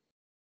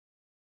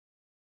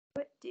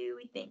 What do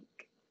we think?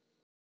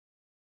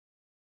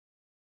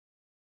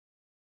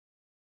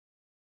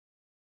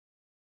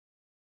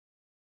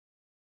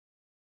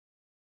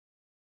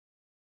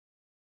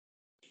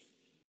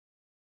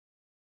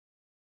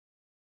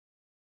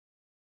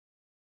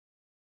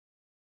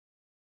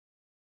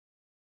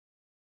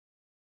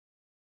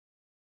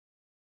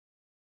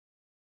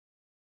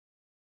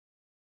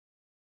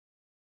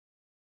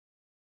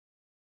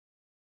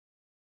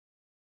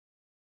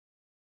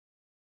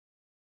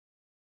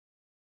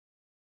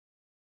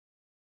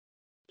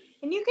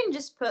 And you can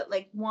just put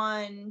like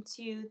 1,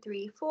 2,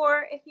 3,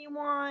 4 if you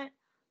want.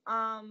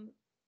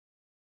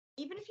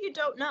 Even if you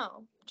don't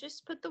know,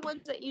 just put the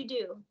ones that you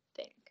do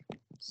think.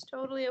 It's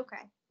totally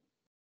okay.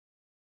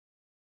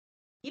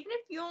 Even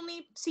if you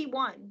only see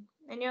one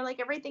and you're like,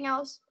 everything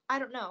else, I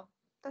don't know,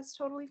 that's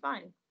totally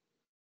fine.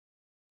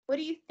 What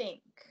do you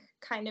think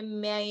kind of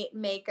may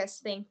make us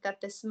think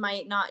that this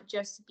might not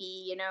just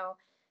be,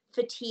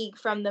 fatigue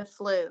from the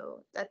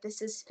flu, that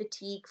this is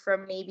fatigue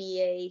from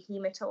maybe a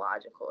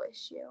hematological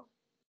issue?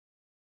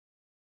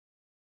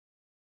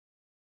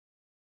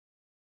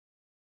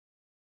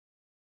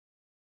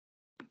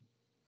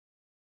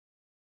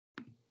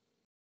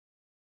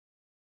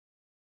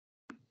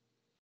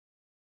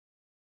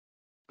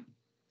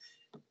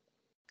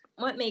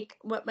 What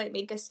might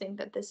make us think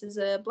that this is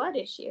a blood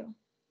issue?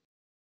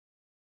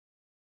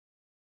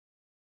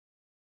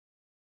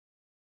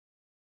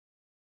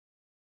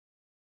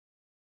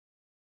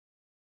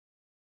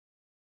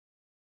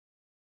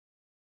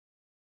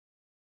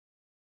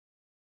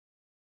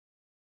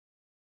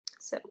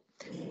 So,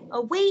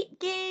 a weight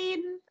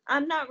gain,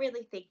 I'm not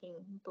really thinking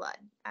blood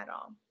at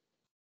all.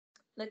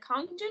 The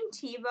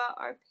conjunctiva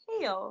are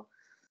pale.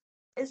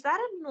 Is that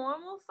a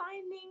normal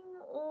finding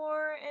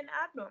or an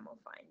abnormal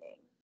finding?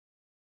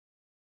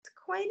 It's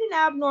quite an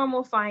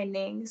abnormal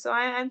finding. So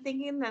I'm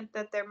thinking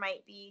that there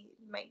might be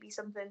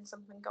something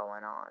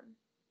going on.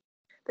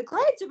 The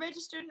client's a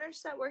registered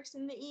nurse that works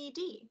in the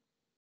ED.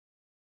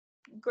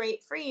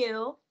 Great for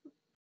you,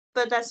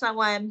 but that's not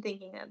why I'm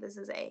thinking that this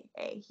is a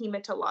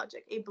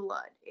hematologic, a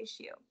blood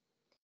issue.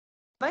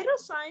 Vital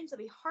signs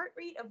of a heart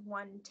rate of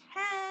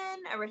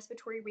 110, a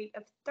respiratory rate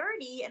of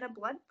 30, and a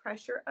blood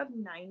pressure of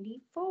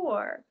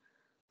 94.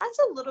 That's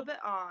a little bit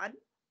odd.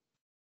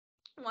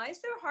 Why is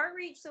their heart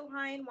rate so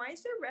high and why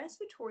is their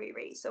respiratory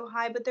rate so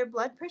high, but their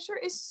blood pressure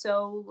is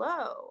so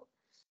low?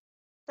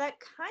 That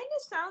kind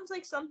of sounds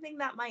like something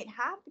that might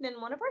happen in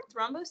one of our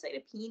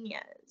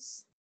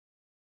thrombocytopenias.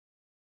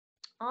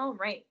 All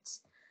right.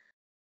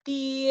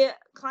 The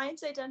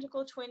client's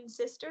identical twin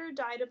sister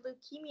died of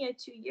leukemia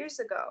 2 years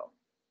ago.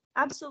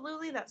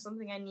 Absolutely, that's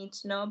something I need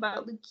to know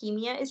about.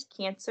 Leukemia is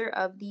cancer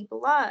of the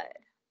blood.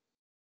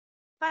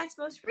 Client's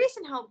most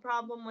recent health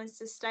problem was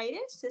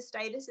cystitis.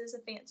 Cystitis is a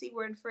fancy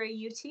word for a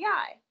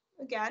UTI.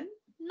 Again,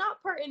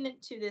 not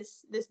pertinent to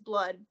this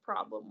blood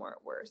problem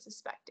we're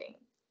suspecting.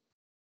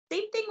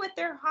 Same thing with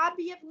their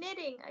hobby of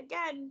knitting.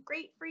 Again,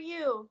 great for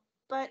you,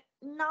 but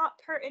not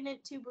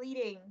pertinent to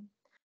bleeding.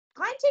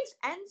 Client takes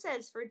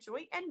NSAIDs for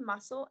joint and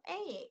muscle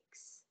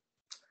aches.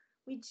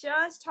 We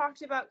just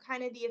talked about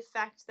kind of the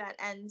effect that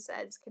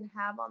NSAIDs can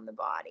have on the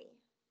body.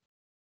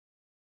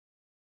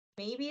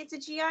 Maybe it's a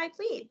GI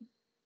bleed.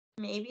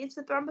 Maybe it's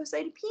a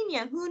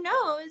thrombocytopenia. Who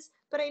knows?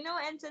 But I know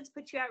NSAIDs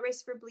put you at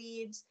risk for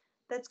bleeds.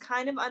 That's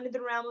kind of under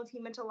the realm of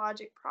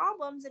hematologic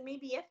problems. And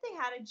maybe if they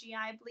had a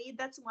GI bleed,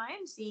 that's why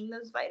I'm seeing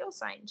those vital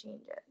sign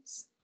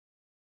changes.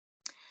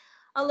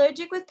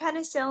 Allergic with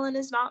penicillin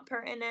is not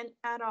pertinent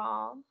at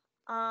all.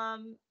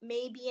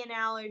 Maybe an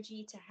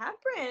allergy to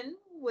heparin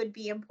would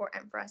be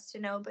important for us to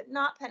know, but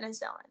not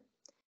penicillin.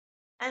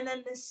 And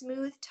then the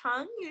smooth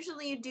tongue,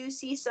 usually you do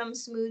see some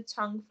smooth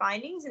tongue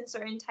findings in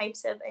certain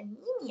types of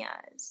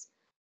anemias.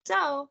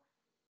 So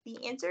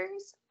the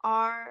answers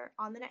are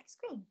on the next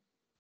screen.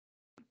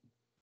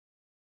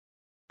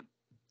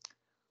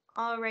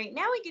 All right,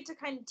 now we get to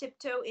kind of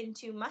tiptoe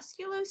into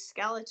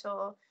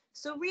musculoskeletal.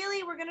 So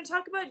really, we're going to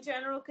talk about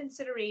general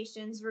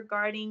considerations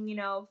regarding,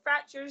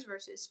 fractures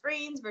versus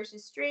sprains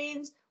versus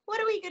strains. What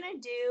are we going to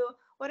do?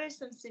 What are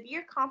some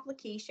severe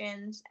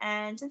complications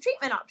and some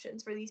treatment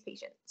options for these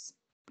patients?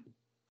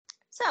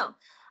 So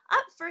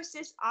up first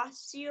is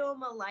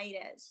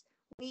osteomyelitis.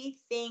 We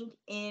think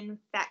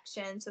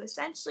infection. So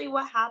essentially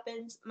what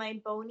happens, my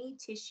bony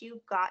tissue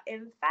got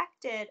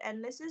infected,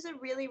 and this is a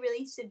really,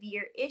 really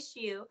severe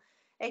issue.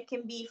 It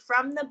can be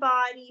from the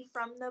body,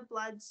 from the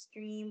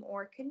bloodstream,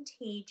 or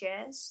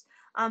contagious.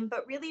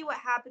 But really what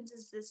happens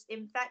is this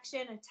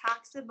infection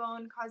attacks the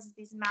bone, causes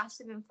these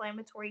massive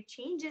inflammatory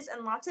changes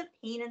and lots of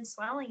pain and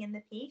swelling in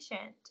the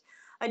patient.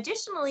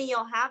 Additionally,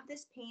 you'll have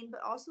this pain,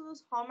 but also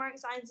those hallmark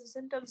signs and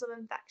symptoms of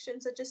infection,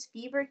 such as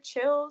fever,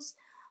 chills,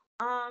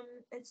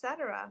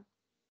 etc.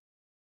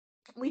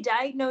 We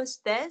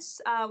diagnosed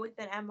this with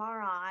an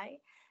MRI,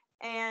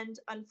 and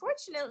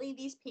unfortunately,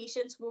 these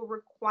patients will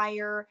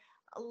require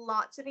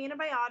lots of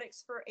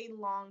antibiotics for a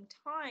long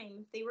time.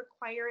 If they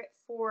require it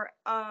for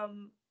a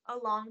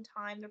long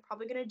time, they're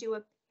probably going to do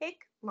a PICC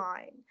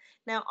line.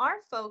 Now, our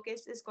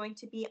focus is going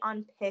to be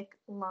on PICC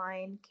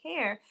line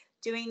care.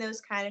 Doing those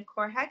kind of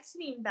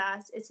chlorhexidine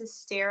baths, it's a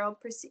sterile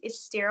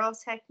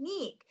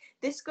technique.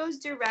 This goes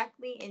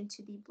directly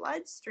into the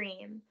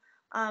bloodstream.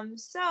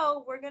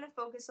 So we're going to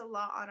focus a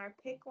lot on our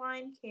PICC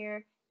line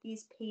care.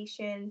 These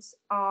patients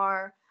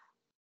are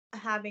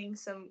having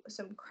some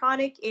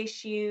chronic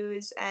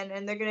issues, and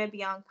they're going to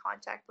be on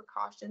contact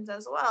precautions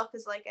as well,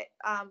 because like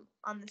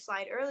on the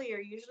slide earlier,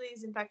 usually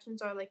these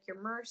infections are like your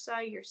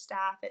MRSA, your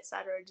staph,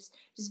 etc. Just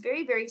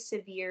very, very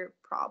severe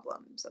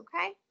problems.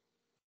 Okay.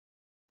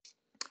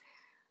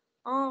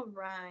 All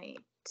right.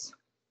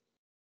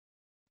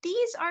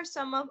 These are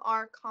some of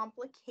our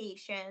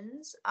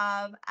complications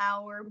of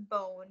our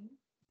bone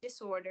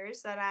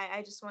disorders that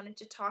I just wanted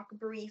to talk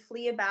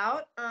briefly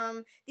about.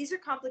 These are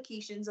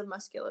complications of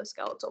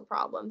musculoskeletal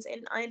problems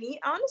and I need,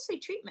 honestly,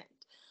 treatment.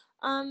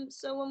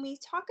 So when we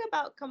talk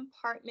about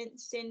compartment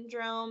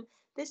syndrome,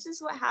 this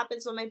is what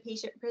happens when my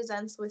patient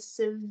presents with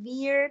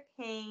severe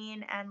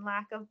pain and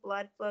lack of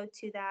blood flow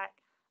to that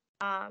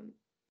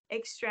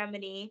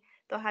extremity.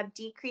 They'll have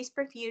decreased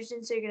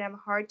perfusion, so you're going to have a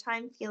hard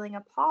time feeling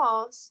a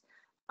pulse.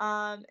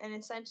 And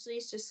essentially,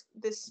 it's just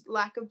this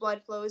lack of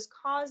blood flow is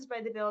caused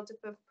by the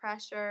buildup of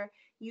pressure.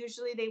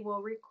 Usually, they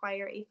will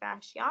require a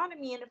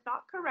fasciotomy, and if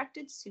not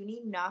corrected soon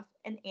enough,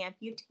 an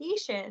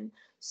amputation.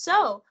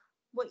 So,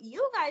 what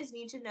you guys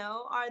need to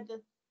know are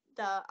the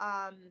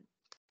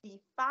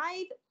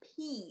 5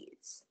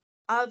 P's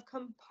of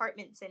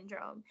compartment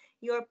syndrome: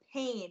 your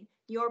pain,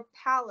 your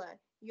pallor,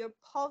 your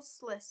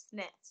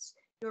pulselessness,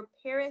 your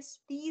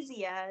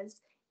paresthesias,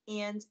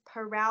 and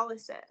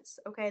paralysis.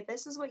 Okay,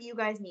 this is what you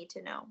guys need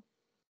to know.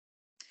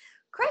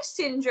 Crush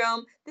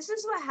syndrome, this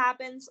is what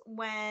happens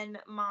when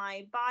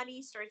my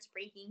body starts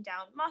breaking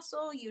down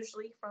muscle,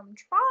 usually from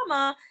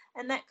trauma,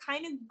 and that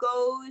kind of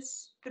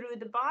goes through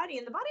the body,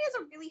 and the body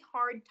has a really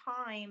hard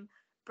time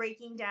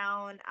breaking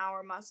down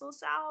our muscle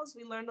cells.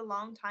 We learned a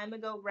long time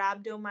ago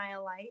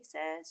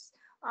rhabdomyolysis.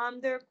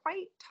 They're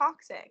quite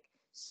toxic.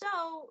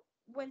 So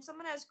when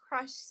someone has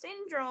crush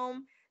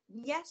syndrome,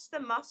 yes, the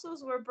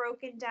muscles were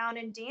broken down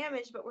and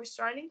damaged, but we're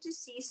starting to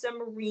see some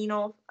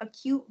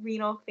acute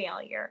renal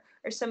failure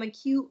or some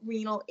acute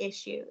renal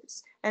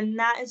issues. And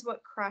that is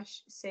what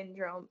crush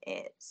syndrome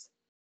is.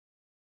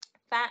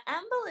 Fat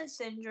embolus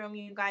syndrome,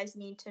 you guys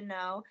need to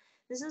know.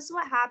 This is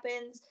what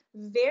happens,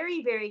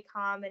 very, very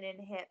common in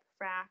hip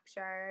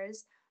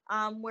fractures,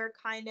 where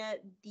kind of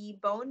the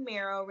bone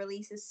marrow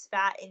releases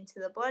fat into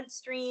the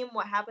bloodstream.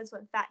 What happens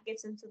when fat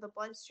gets into the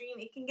bloodstream?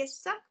 It can get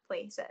stuck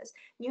places.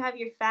 You have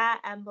your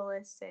fat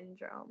embolus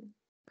syndrome.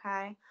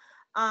 Okay.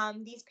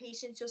 These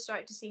patients, you'll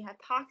start to see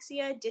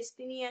hypoxia,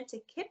 dyspnea,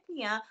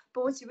 tachypnea.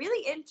 But what's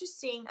really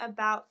interesting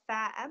about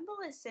fat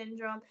embolus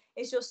syndrome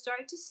is you'll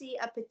start to see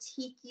a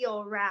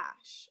petechial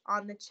rash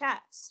on the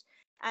chest.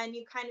 And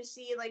you kind of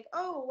see like,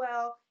 oh,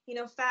 well,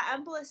 fat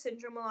embolus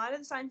syndrome, a lot of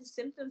the signs and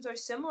symptoms are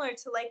similar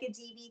to like a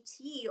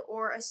DVT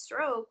or a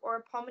stroke or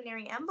a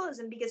pulmonary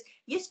embolism, because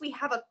yes, we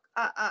have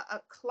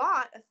a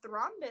clot, a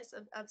thrombus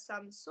of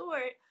some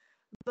sort,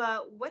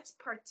 but what's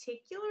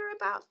particular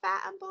about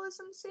fat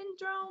embolism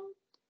syndrome?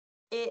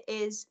 It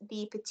is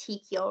the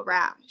petechial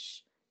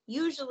rash,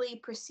 usually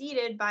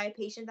preceded by a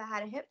patient that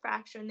had a hip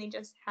fracture and they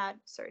just had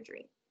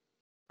surgery.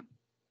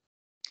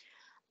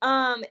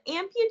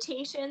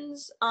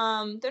 Amputations,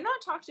 they're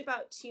not talked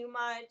about too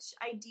much.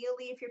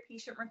 Ideally, if your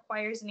patient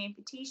requires an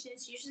amputation,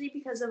 it's usually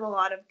because of a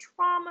lot of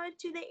trauma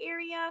to the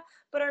area,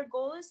 but our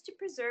goal is to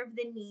preserve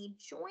the knee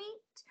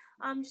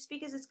joint, just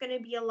because it's going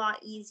to be a lot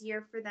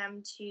easier for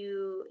them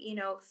to,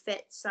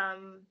 fit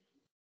some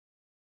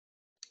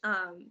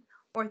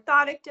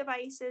orthotic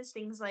devices,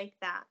 things like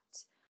that.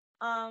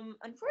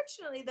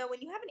 Unfortunately, though,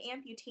 when you have an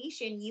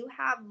amputation, you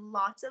have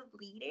lots of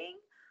bleeding.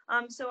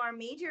 So our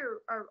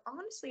major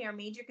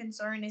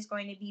concern is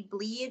going to be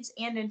bleeds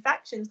and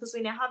infections, because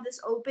we now have this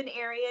open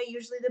area.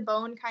 Usually the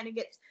bone kind of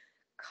gets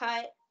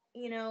cut,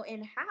 in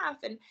half,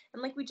 and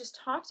like we just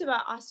talked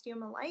about,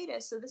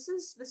 osteomyelitis. So this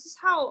is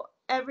how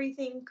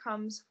everything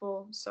comes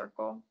full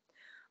circle.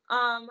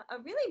 A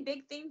really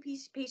big thing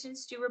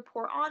patients do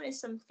report on is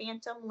some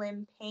phantom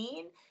limb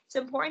pain. It's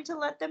important to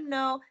let them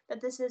know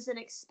that this is an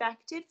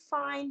expected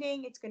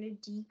finding. It's going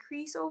to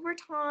decrease over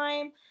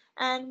time,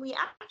 and we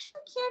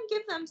actually can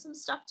give them some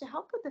stuff to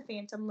help with the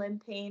phantom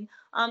limb pain,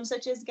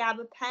 such as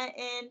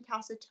gabapentin,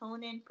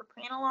 calcitonin,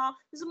 propranolol.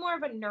 This is more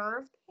of a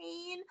nerve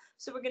pain,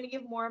 so we're going to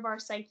give more of our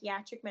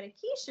psychiatric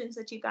medications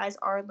that you guys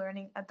are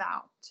learning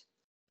about.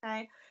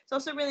 Okay. It's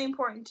also really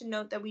important to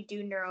note that we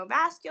do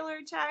neurovascular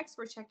checks.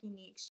 We're checking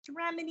the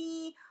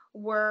extremity.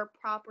 We're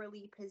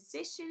properly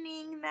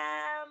positioning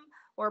them.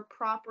 We're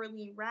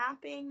properly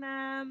wrapping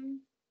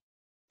them.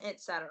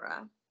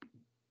 etc.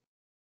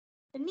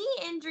 The knee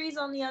injuries,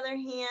 on the other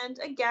hand,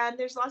 again,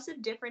 there's lots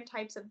of different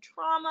types of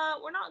trauma.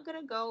 We're not going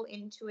to go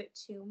into it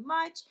too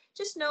much.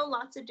 Just know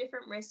lots of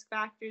different risk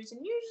factors, and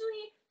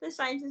usually the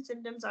signs and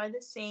symptoms are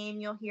the same.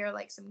 You'll hear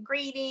like some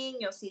grating,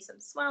 you'll see some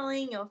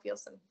swelling, you'll feel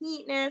some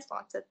heatness,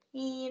 lots of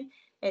pain,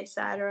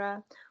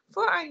 etc.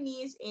 For our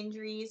knees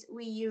injuries,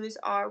 we use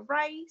our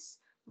RICE,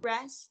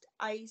 rest,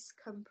 ice,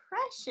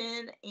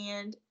 compression,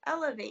 and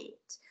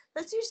elevate.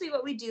 That's usually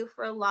what we do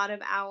for a lot of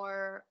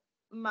our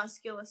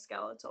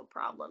musculoskeletal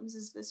problems,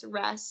 is this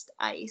rest,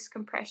 ice,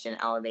 compression,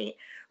 elevate.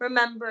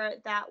 Remember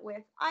that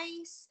with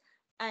ice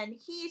and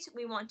heat,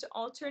 we want to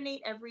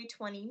alternate every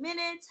 20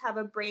 minutes, have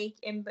a break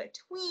in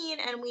between,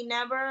 and we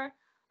never,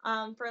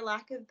 for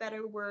lack of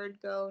better word,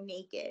 go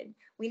naked.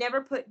 We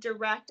never put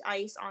direct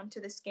ice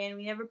onto the skin.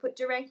 We never put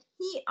direct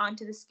heat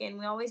onto the skin.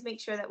 We always make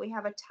sure that we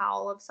have a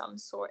towel of some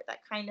sort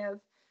that kind of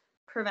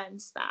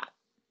prevents that.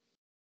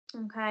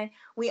 Okay,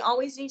 we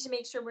always need to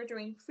make sure we're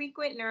doing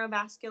frequent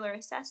neurovascular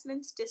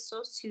assessments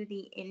distal to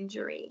the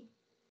injury.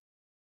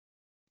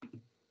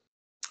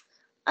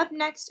 Up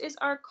next is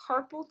our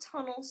carpal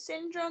tunnel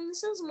syndrome.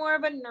 This is more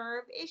of a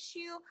nerve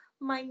issue.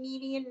 My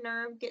median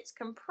nerve gets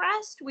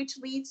compressed, which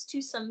leads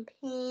to some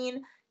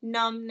pain,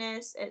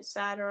 numbness,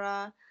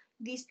 etc.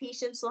 These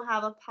patients will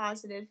have a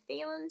positive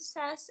Phelan's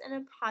test and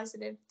a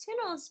positive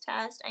Tinnell's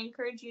test. I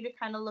encourage you to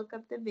kind of look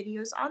up the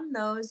videos on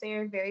those. They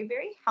are very,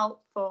 very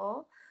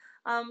helpful.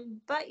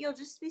 But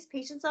these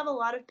patients have a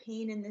lot of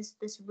pain in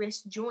this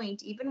wrist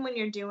joint, even when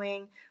you're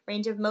doing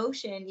range of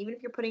motion, even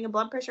if you're putting a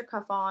blood pressure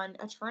cuff on,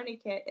 a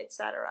tourniquet,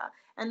 etc.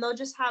 And they'll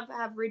just have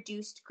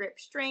reduced grip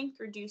strength,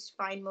 reduced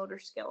fine motor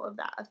skill of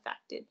that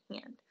affected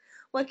hand.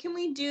 What can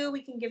we do?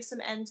 We can give some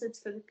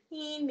NSAIDs for the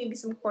pain, maybe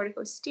some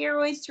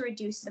corticosteroids to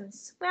reduce some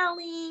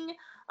swelling,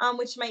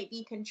 which might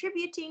be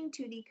contributing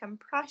to the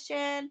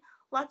compression.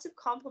 Lots of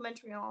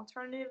complementary and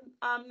alternative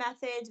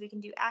methods. We can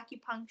do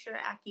acupuncture,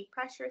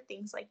 acupressure,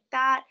 things like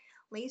that,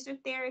 laser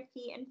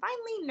therapy, and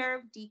finally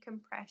nerve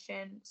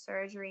decompression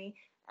surgery.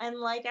 And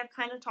like I've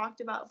kind of talked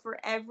about, for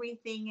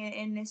everything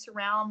in this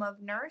realm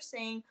of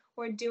nursing,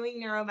 we're doing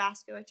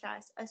neurovascular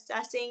tests,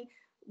 assessing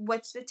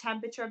what's the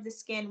temperature of the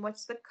skin,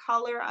 what's the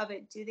color of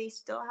it, do they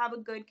still have a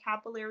good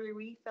capillary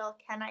refill,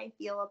 can I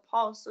feel a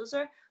pulse? Those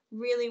are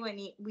really what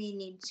we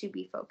need to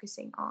be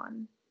focusing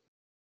on.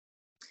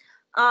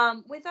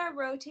 With our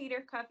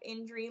rotator cuff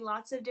injury,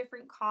 lots of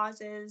different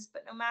causes,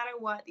 but no matter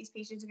what, these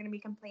patients are going to be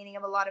complaining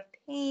of a lot of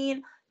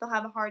pain. They'll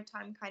have a hard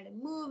time kind of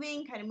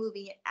moving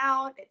it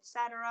out,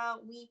 etc.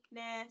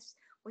 Weakness.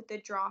 With the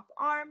drop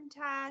arm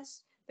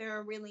test,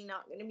 they're really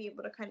not going to be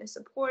able to kind of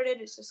support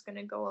it. It's just going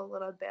to go a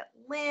little bit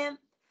limp.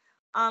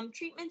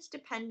 Treatment's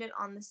dependent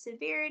on the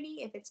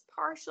severity. If it's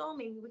partial,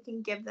 maybe we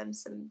can give them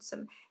some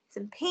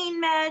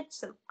pain meds,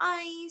 some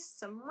ice,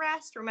 some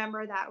rest.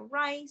 Remember that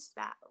RICE,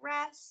 that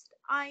rest,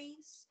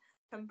 ice,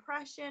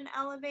 compression,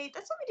 elevate.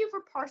 That's what we do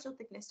for partial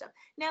thickness stuff.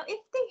 Now, if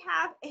they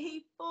have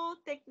a full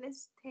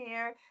thickness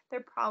tear,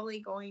 they're probably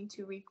going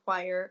to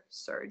require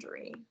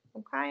surgery.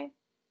 Okay.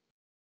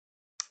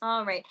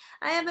 All right.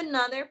 I have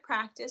another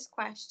practice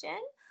question.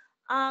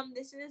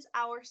 This is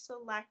our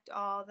select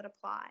all that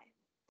apply.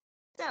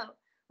 So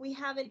we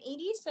have an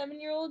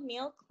 87-year-old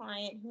male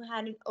client who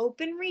had an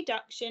open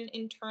reduction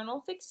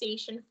internal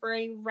fixation for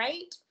a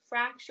right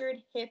fractured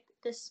hip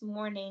this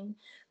morning.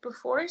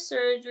 Before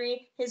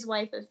surgery, his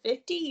wife of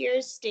 50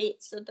 years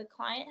states that the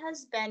client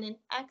has been in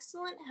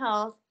excellent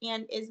health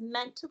and is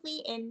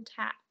mentally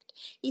intact.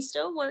 He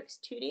still works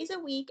 2 days a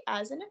week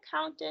as an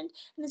accountant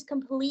and is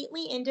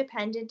completely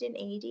independent in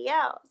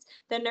ADLs.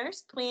 The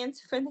nurse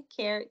plans for the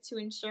care to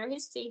ensure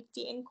his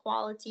safety and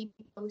quality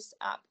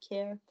post-op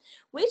care.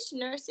 Which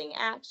nursing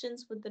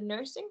actions would the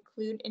nurse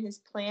include in his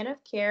plan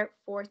of care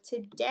for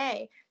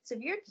today? So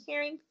if you're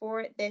caring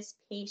for this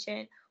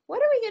patient,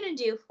 what are we going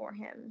to do for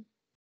him?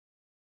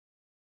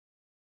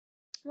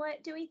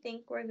 What do we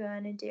think we're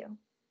going to do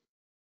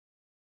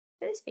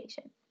for this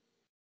patient?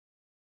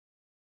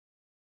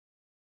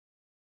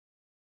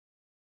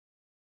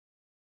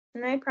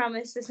 And I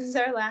promise this is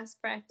our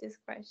last practice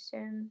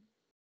question.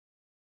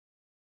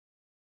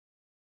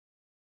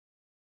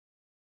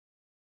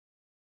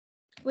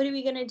 What are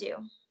we going to do?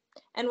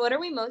 And what are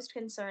we most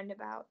concerned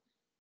about?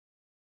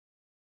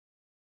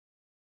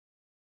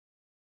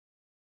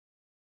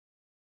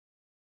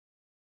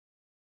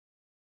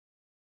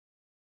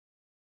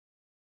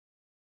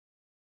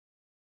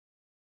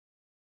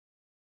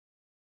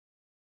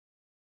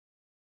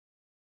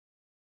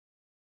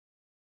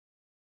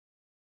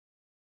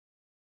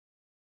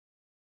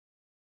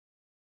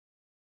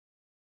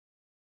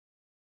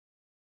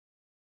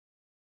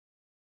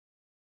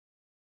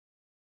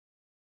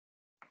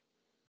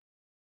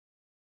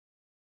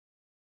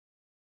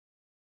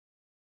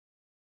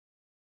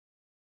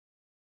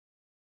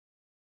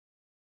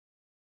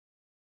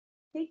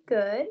 Okay,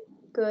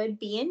 good.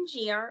 B and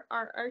G are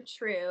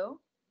true.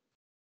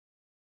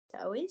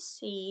 So is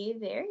C.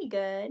 Very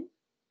good.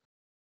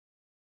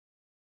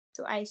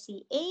 So I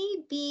see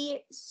A, B,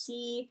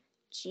 C,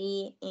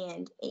 G,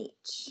 and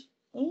H.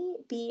 A,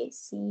 B,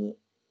 C,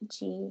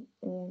 G,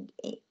 and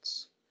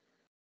H.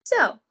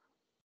 So,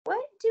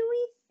 what do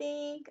we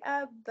think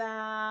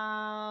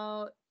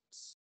about?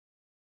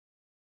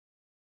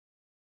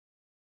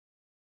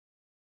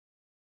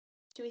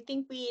 Do we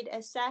think we'd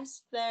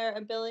assess their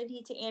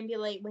ability to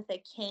ambulate with a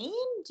cane?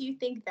 Do you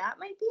think that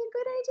might be a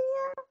good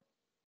idea?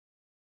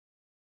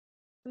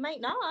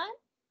 Might not.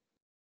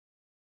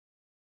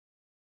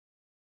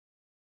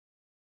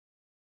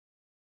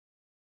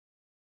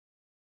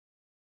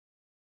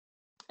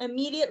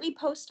 Immediately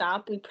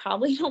post-op, we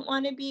probably don't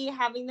want to be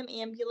having them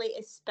ambulate,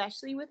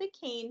 especially with a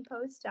cane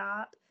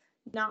post-op.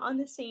 Not on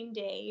the same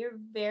day. You're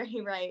very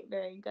right.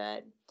 Very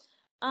good.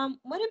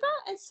 What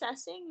about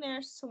assessing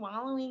their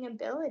swallowing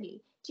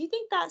ability? Do you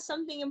think that's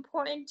something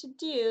important to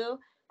do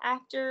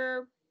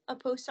after a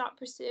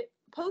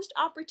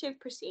post-operative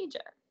procedure?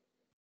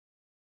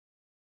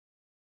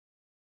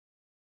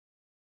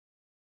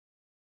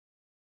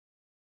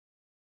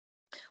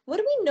 What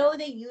do we know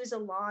they use a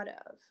lot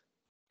of?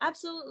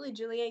 Absolutely,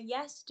 Julia.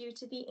 Yes, due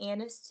to the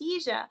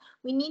anesthesia.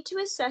 We need to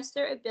assess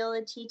their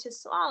ability to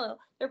swallow.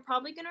 They're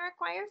probably going to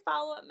require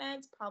follow up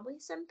meds, probably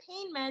some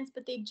pain meds,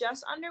 but they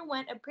just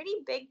underwent a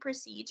pretty big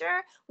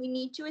procedure. We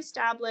need to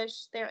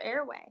establish their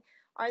airway.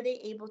 Are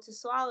they able to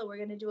swallow? We're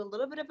going to do a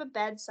little bit of a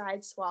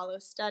bedside swallow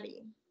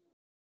study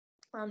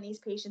on these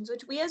patients,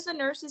 which we as the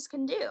nurses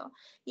can do.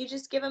 You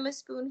just give them a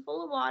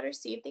spoonful of water,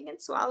 see if they can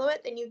swallow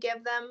it, then you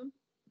give them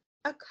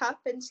a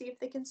cup and see if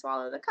they can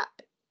swallow the cup.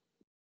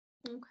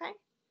 Okay.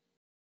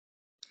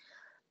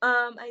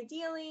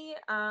 Ideally,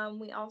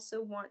 we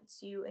also want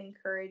to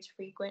encourage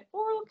frequent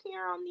oral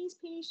care on these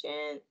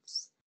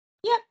patients.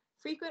 Yep,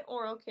 frequent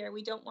oral care.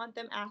 We don't want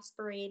them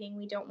aspirating.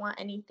 We don't want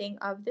anything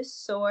of the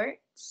sort.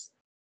 It's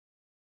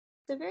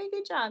a very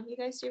good job. You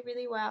guys did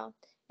really well.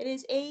 It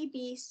is A,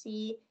 B,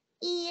 C,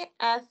 E,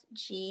 F,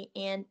 G,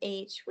 and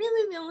H.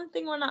 Really, the only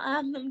thing we're not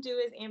having them do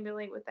is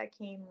ambulate with that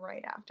cane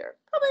right after.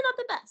 Probably not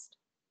the best.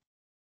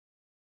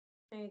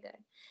 Very good.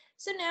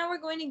 So now we're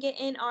going to get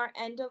in our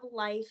end of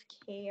life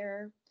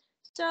care.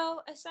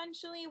 So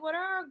essentially, what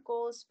are our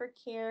goals for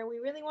care? We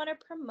really want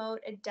to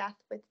promote a death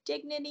with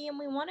dignity and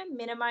we want to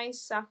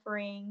minimize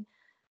suffering.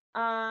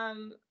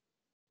 Um,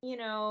 you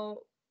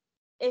know,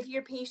 if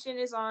your patient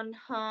is on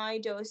high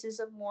doses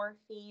of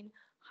morphine,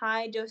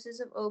 high doses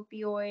of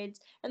opioids,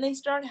 and they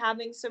start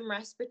having some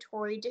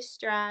respiratory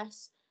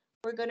distress,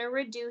 we're going to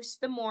reduce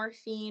the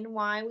morphine.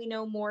 Why? We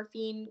know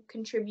morphine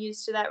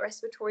contributes to that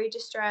respiratory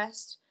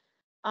distress.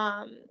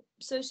 Um,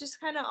 so it's just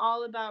kind of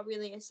all about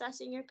really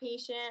assessing your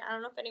patient. I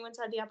don't know if anyone's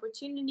had the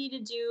opportunity to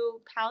do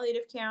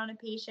palliative care on a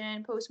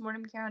patient,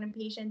 postmortem care on a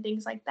patient,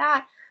 things like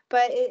that.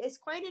 But it's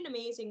quite an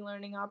amazing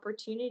learning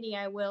opportunity,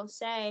 I will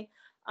say.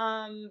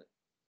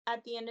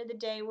 At the end of the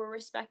day, we're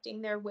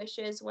respecting their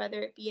wishes,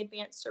 whether it be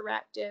advanced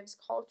directives,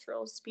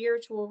 cultural,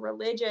 spiritual,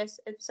 religious,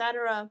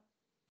 etc.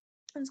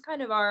 It's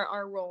kind of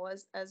our role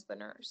as the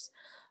nurse.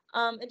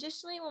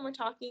 Additionally, when we're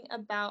talking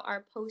about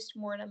our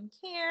post-mortem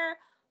care,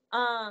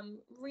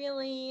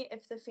 really,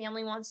 if the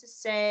family wants to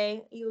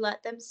stay, you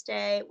let them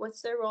stay.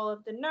 What's the role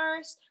of the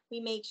nurse? We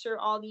make sure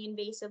all the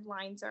invasive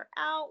lines are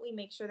out. We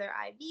make sure their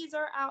IVs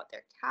are out,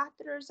 their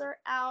catheters are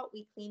out.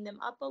 We clean them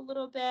up a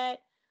little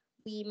bit.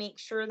 We make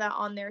sure that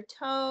on their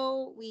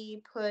toe,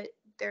 we put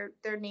their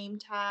name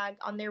tag.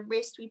 On their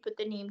wrist, we put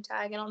the name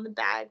tag. And on the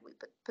bag, we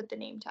put the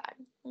name tag.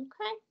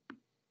 Okay.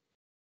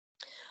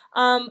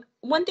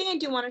 One thing I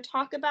do want to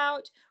talk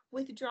about,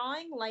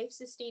 withdrawing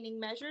life-sustaining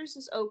measures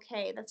is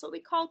okay. That's what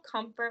we call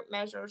comfort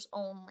measures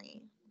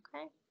only,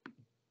 okay?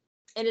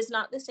 It is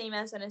not the same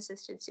as an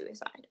assisted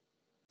suicide.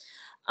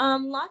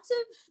 Lots of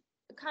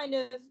kind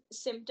of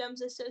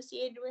symptoms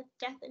associated with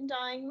death and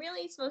dying.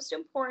 Really, it's most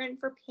important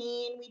for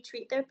pain. We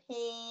treat their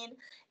pain.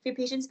 If your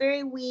patient's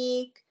very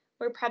weak,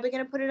 we're probably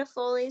going to put in a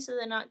Foley so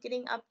they're not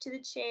getting up to the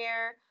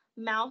chair.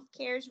 Mouth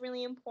care is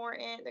really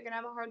important. They're going to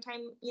have a hard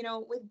time,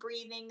 with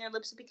breathing. Their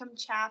lips will become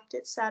chapped,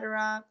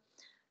 etc.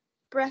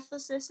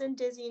 Breathlessness and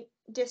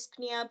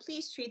dyspnea.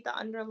 Please treat the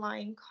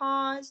underlying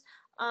cause.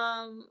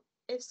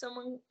 If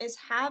someone is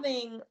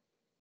having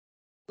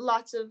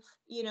lots of,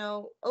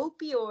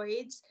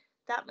 opioids,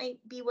 that might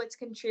be what's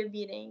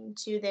contributing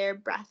to their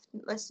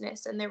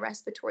breathlessness and their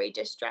respiratory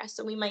distress.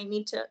 So we might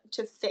need to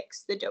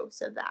fix the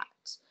dose of that.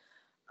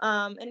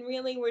 And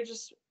really, we're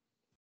just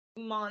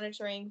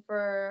monitoring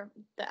for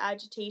the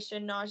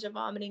agitation, nausea,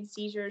 vomiting,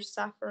 seizures,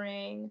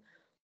 suffering,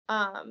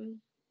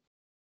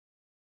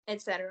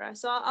 etc.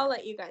 So I'll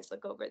let you guys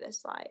look over this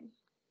slide.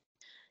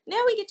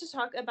 Now we get to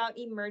talk about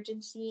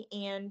emergency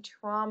and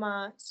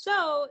trauma.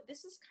 So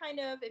this is kind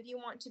of, if you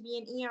want to be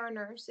an ER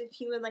nurse,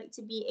 if you would like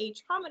to be a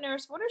trauma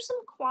nurse, what are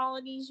some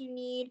qualities you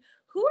need?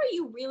 Who are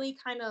you really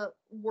kind of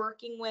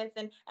working with?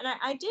 And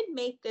I did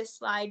make this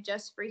slide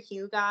just for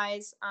you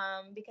guys,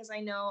 because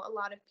I know a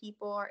lot of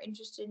people are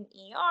interested in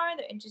ER,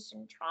 they're interested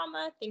in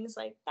trauma, things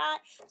like that.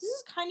 This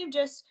is kind of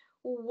just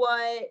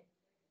what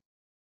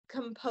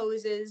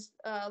composes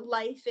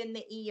life in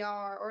the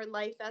ER or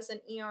life as an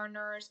ER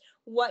nurse,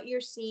 what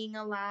you're seeing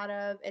a lot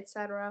of,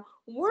 etc.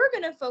 We're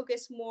going to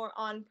focus more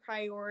on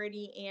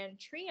priority and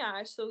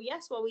triage. So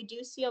yes, while we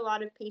do see a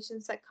lot of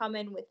patients that come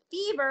in with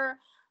fever,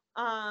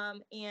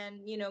 and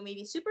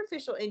maybe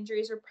superficial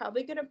injuries, we're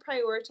probably going to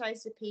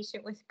prioritize the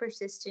patient with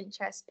persistent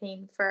chest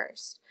pain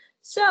first.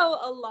 So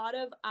a lot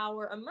of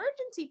our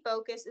emergency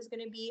focus is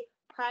going to be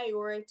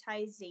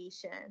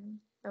prioritization.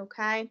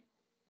 Okay.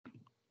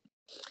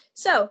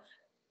 So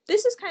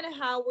this is kind of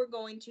how we're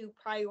going to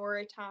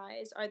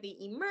prioritize. Are they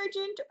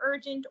emergent,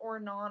 urgent, or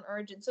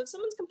non-urgent? So if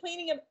someone's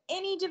complaining of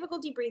any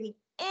difficulty breathing,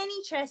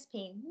 any chest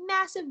pain,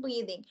 massive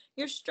bleeding,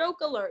 your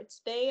stroke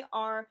alerts, they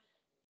are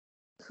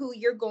who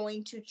you're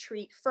going to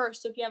treat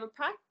first. So if you have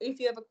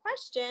a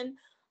question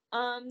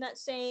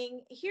that's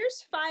saying,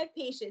 here's 5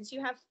 patients,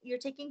 you're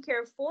taking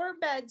care of 4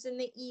 beds in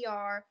the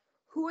ER,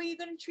 who are you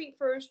going to treat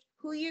first?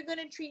 Who are you going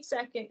to treat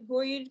second? Who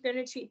are you going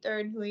to treat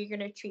third? Who are you going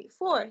to treat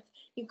fourth?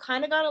 You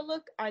kind of got to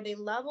look, are they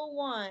level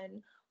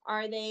 1?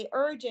 Are they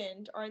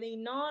urgent? Are they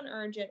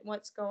non-urgent?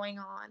 What's going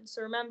on?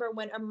 So remember,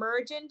 when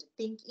emergent,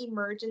 think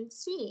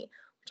emergency.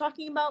 We're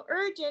talking about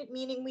urgent,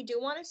 meaning we do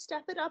want to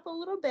step it up a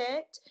little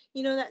bit.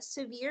 That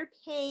severe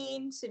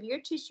pain, severe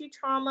tissue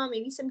trauma,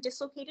 maybe some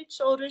dislocated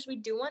shoulders. We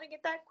do want to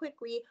get that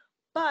quickly,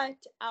 but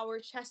our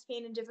chest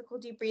pain and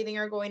difficulty breathing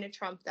are going to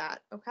trump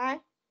that, okay?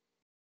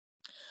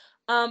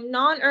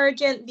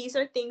 Non-urgent, these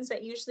are things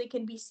that usually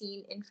can be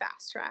seen in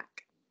fast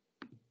track.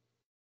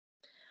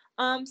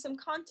 Some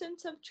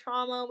contents of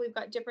trauma, we've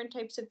got different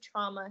types of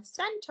trauma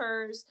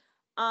centers,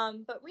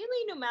 but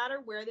really no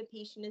matter where the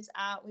patient is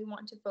at, we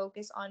want to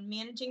focus on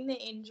managing the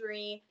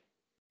injury,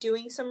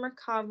 doing some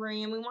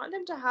recovery, and we want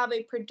them to have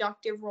a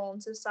productive role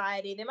in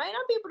society. They might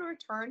not be able to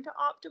return to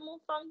optimal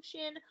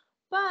function,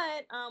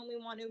 but we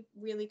want to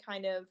really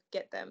kind of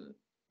get them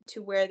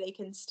to where they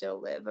can still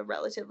live a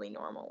relatively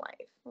normal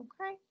life,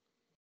 okay?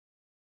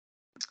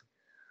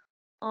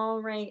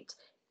 All right,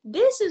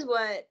 this is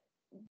what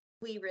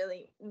we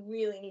really,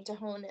 really need to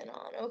hone in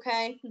on,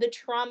 okay? The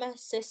trauma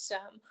system.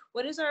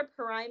 What is our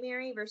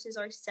primary versus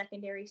our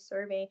secondary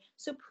survey?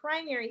 So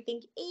primary,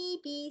 think A,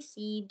 B,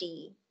 C,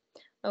 D,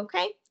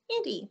 okay?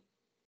 And E.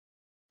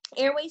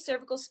 Airway,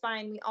 cervical,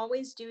 spine. We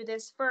always do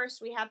this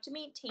first. We have to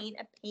maintain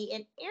a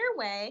patent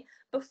airway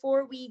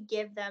before we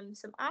give them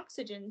some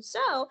oxygen.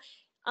 So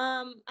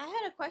I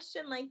had a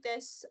question like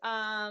this.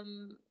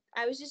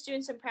 I was just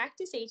doing some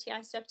practice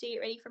ATI stuff to get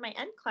ready for my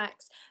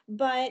NCLEX,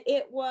 but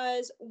it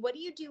was, what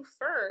do you do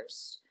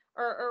first?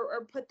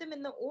 Or put them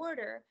in the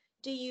order.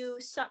 Do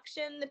you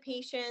suction the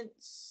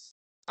patient's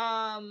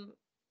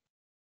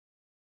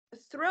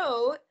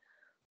throat,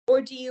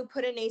 or do you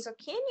put a nasal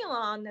cannula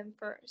on them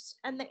first?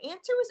 And the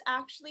answer was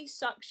actually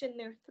suction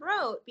their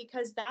throat,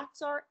 because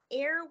that's our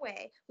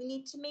airway. We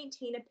need to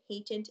maintain a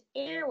patent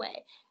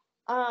airway.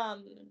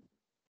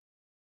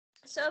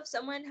 So if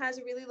someone has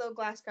a really low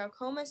Glasgow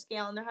coma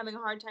scale and they're having a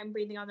hard time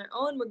breathing on their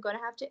own, we're going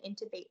to have to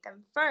intubate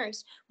them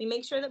first. We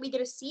make sure that we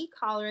get a C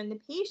collar in the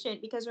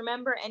patient, because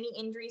remember, any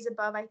injuries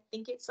above, I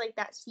think it's like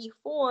that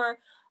C4,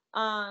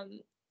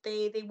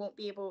 they won't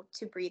be able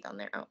to breathe on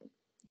their own.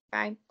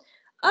 Okay.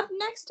 Up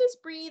next is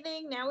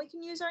breathing. Now we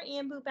can use our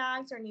ambu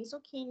bags, our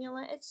nasal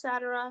cannula,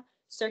 etc.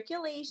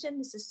 Circulation,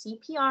 this is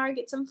CPR,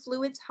 get some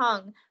fluids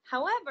hung.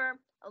 However,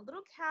 a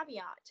little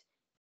caveat.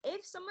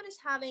 If someone is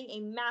having a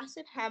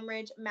massive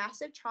hemorrhage,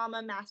 massive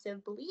trauma,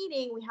 massive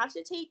bleeding, we have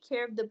to take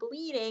care of the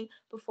bleeding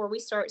before we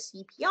start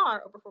CPR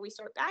or before we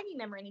start bagging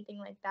them or anything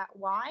like that.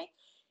 Why?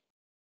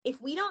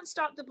 If we don't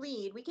stop the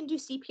bleed, we can do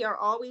CPR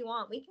all we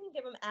want. We can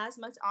give them as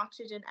much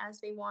oxygen as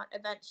they want.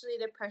 Eventually,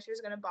 their pressure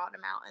is going to bottom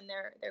out and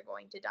they're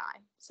going to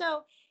die.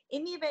 So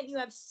in the event you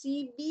have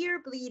severe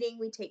bleeding,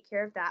 we take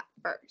care of that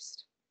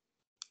first.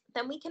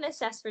 Then we can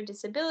assess for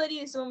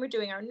disabilities when we're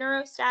doing our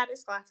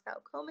neurostatus,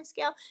 Glasgow coma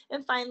scale,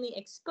 and finally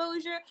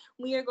exposure.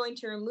 We are going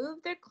to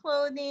remove their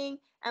clothing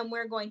and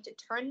we're going to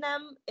turn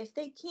them, if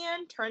they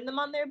can, turn them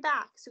on their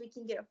back so we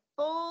can get a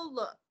full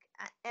look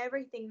at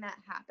everything that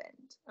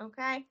happened,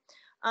 okay?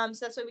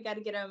 So that's why we got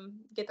to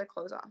get their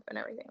clothes off and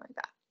everything like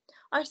that.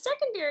 Our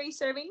secondary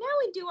survey, now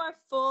we do our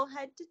full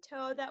head to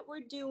toe that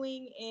we're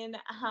doing in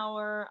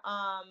our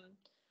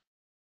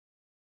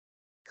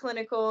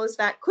clinicals,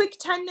 that quick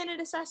 10-minute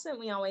assessment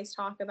we always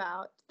talk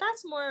about.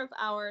 That's more of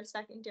our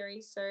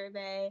secondary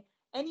survey.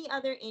 Any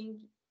other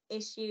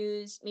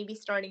issues, maybe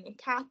starting a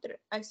catheter,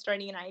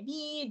 starting an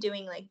IV,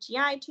 doing like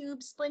GI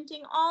tube,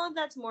 splinting, all of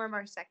that's more of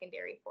our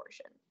secondary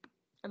portion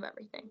of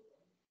everything.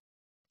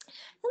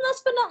 And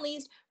last but not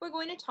least, we're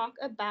going to talk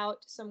about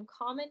some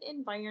common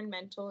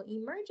environmental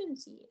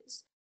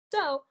emergencies.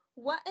 So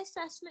what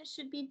assessment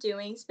should be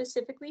doing,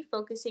 specifically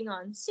focusing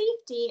on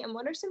safety, and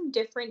what are some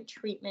different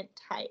treatment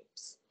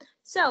types?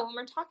 So when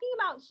we're talking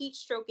about heat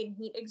stroke and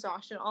heat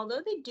exhaustion, although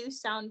they do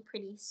sound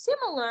pretty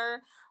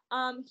similar,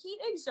 heat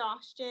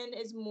exhaustion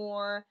is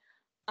more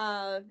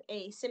of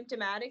a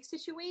symptomatic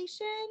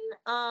situation,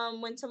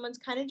 when someone's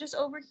kind of just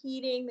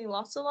overheating, they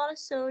lost a lot of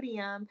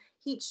sodium.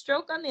 Heat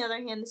stroke, on the other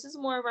hand, this is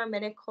more of our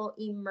medical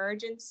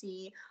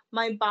emergency.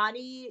 My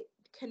body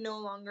can no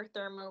longer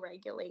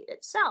thermoregulate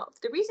itself.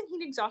 The reason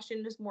heat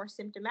exhaustion is more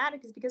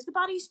symptomatic is because the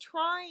body's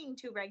trying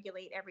to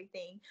regulate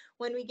everything.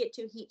 When we get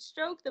to heat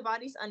stroke, the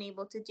body's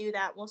unable to do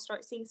that. We'll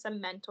start seeing some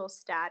mental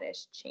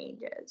status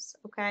changes,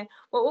 okay?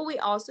 What will we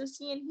also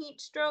see in heat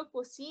stroke?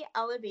 We'll see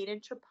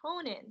elevated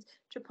troponins.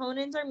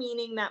 Troponins are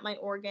meaning that my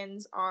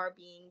organs are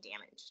being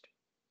damaged,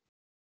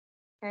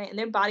 okay? And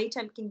their body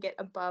temp can get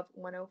above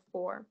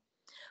 104.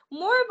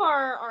 More of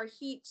our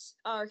heat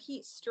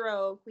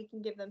stroke, we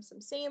can give them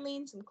some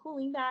saline, some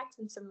cooling packs,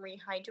 and some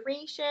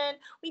rehydration.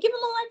 We give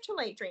them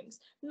electrolyte drinks,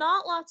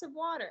 not lots of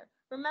water.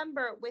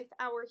 Remember, with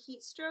our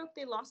heat stroke,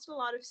 they lost a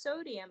lot of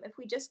sodium. If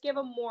we just give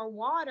them more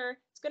water,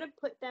 it's going to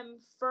put them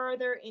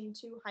further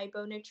into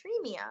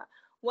hyponatremia.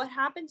 What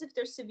happens if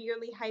they're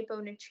severely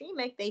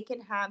hyponatremic? They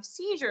can have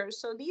seizures.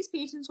 So these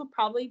patients will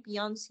probably be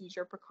on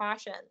seizure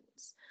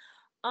precautions.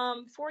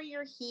 For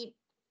your heat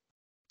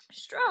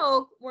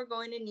stroke, we're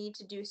going to need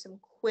to do some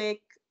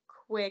quick,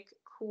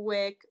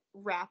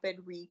 rapid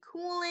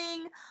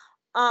recooling,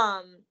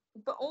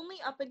 but only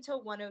up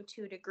until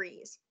 102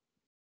 degrees.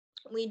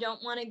 We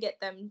don't want to get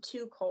them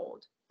too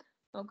cold,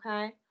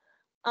 okay?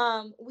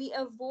 We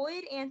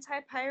avoid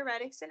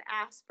antipyretics and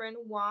aspirin.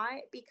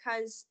 Why?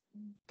 Because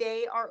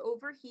they are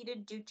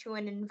overheated due to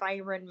an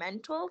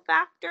environmental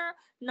factor,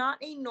 not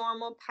a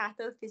normal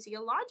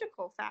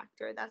pathophysiological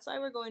factor. That's why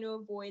we're going to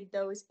avoid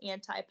those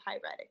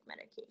antipyretic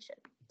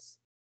medications.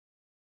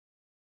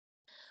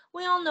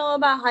 We all know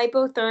about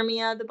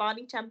hypothermia. The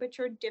body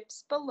temperature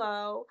dips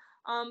below,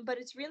 but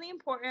it's really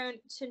important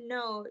to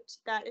note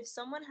that if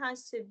someone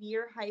has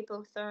severe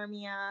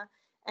hypothermia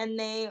and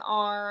they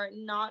are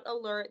not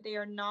alert, they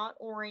are not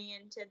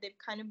oriented, they've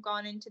kind of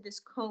gone into this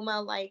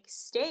coma-like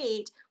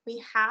state,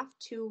 we have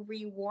to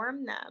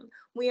rewarm them.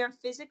 We are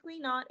physically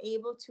not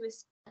able to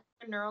assess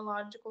their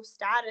neurological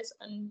status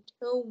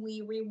until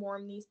we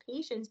rewarm these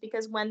patients,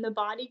 because when the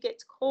body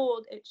gets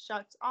cold, it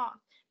shuts off.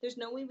 There's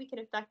no way we can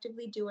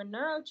effectively do a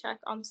neurocheck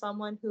on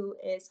someone who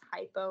is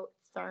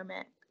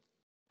hypothermic.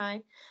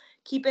 Okay?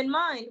 Keep in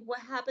mind, what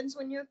happens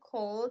when you're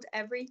cold?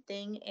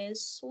 Everything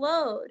is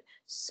slowed.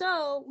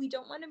 So we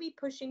don't want to be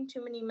pushing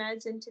too many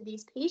meds into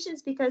these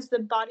patients because the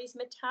body's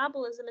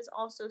metabolism is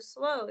also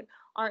slowed.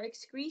 Our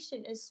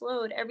excretion is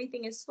slowed.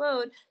 Everything is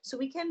slowed. So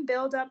we can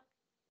build up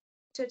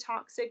to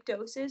toxic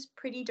doses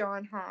pretty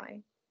darn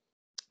high.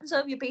 So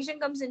if your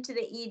patient comes into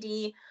the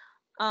ED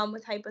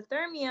with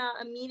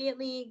hypothermia,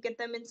 immediately get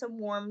them in some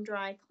warm,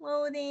 dry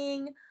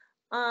clothing,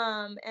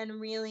 and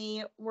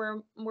really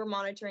we're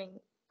monitoring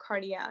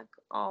cardiac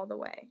all the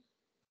way.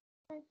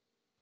 Okay.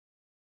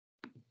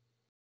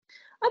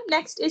 Up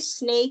next is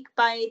snake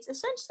bites.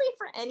 Essentially,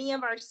 for any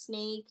of our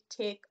snake,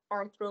 tick,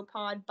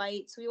 arthropod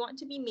bites, we want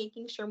to be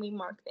making sure we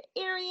mark the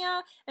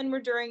area, and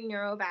we're doing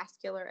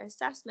neurovascular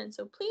assessment.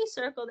 So please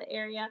circle the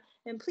area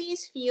and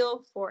please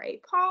feel for a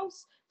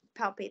pulse,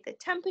 palpate the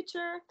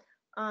temperature,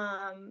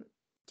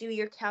 do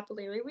your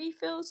capillary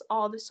refills,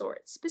 all the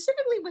sorts.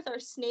 Specifically with our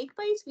snake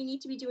bites, we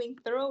need to be doing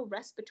thorough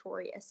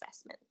respiratory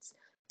assessments.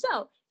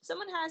 So if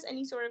someone has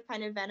any sort of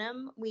kind of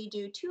venom, we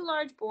do 2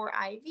 large bore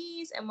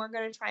IVs and we're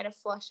going to try to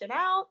flush it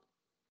out.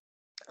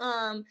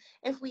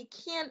 If we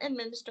can't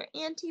administer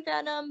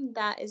antivenom,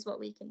 that is what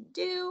we can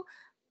do.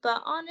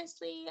 But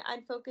honestly,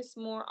 I'd focus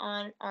more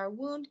on our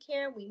wound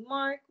care. We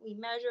mark, we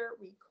measure,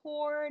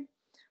 record,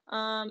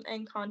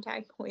 and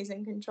contact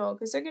poison control,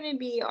 because they're going to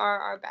be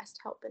our best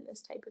help in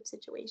this type of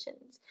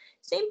situations.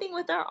 Same thing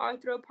with our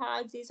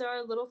arthropods. These are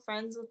our little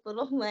friends with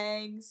little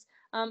legs.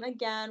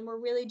 Again, we're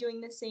really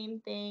doing the same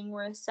thing.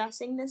 We're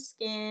assessing the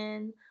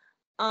skin.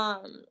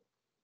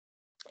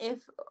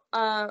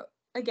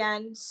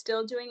 Again,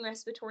 still doing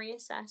respiratory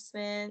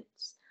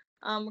assessments.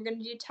 We're going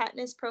to do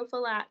tetanus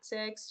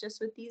prophylaxis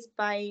just with these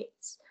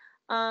bites.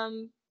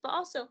 But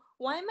also,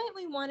 why might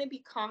we want to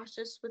be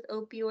cautious with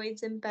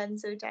opioids and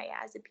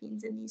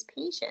benzodiazepines in these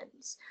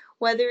patients?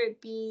 Whether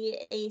it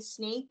be a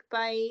snake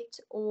bite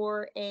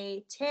or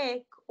a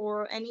tick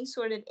or any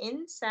sort of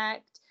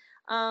insect,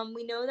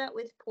 we know that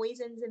with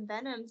poisons and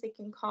venoms, they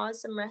can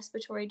cause some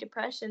respiratory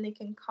depression. They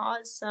can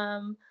cause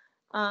some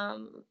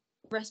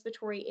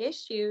respiratory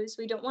issues.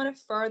 We don't want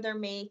to further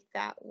make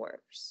that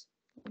worse,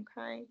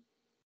 okay?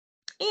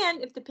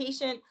 And if the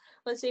patient,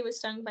 let's say, was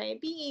stung by a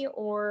bee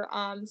or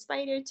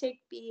spider, tick,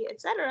 bee,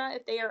 etc.,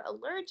 if they are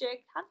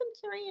allergic, have them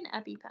carry an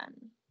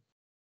EpiPen.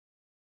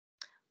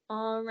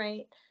 All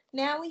right.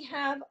 Now we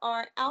have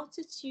our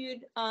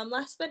altitude.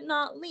 Last but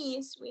not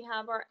least, we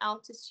have our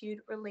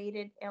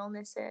altitude-related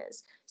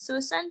illnesses. So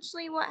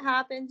essentially what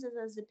happens is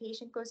as the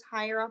patient goes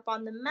higher up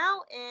on the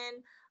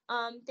mountain,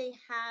 they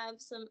have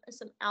some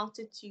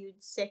altitude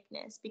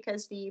sickness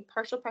because the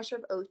partial pressure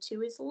of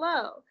O2 is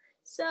low.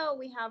 So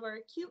we have our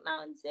acute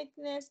mountain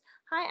sickness,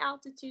 high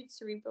altitude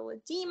cerebral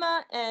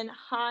edema, and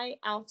high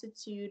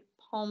altitude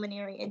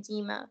pulmonary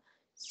edema.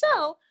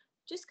 So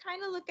just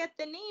kind of look at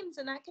the names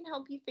and that can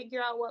help you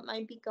figure out what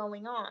might be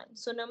going on.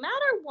 So no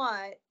matter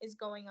what is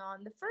going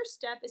on, the first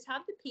step is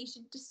have the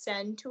patient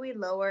descend to a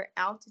lower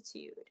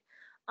altitude.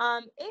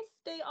 If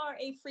they are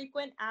a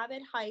frequent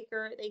avid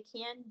hiker, they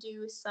can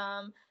do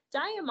some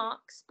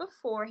Diamox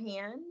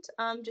beforehand,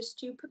 just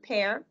to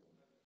prepare.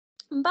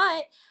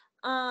 But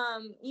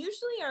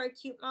usually our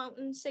acute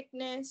mountain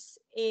sickness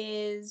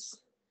is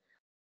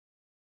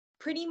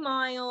pretty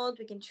mild.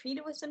 We can treat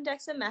it with some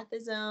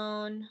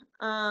dexamethasone.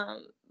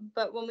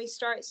 But when we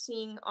start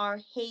seeing our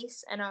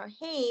HACE and our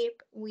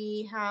HAPE,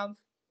 we have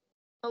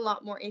a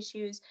lot more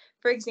issues.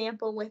 For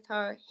example, with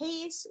our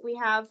HACE, we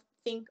have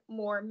think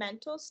more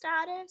mental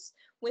status.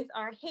 With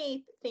our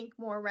HAPE, think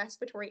more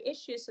respiratory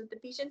issues. So if the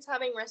patient's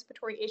having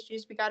respiratory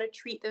issues, we got to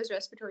treat those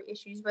respiratory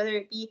issues, whether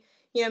it be,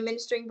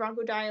 administering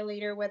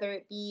bronchodilator, whether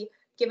it be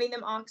giving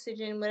them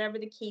oxygen, whatever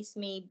the case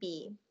may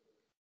be.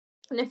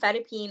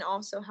 Nifedipine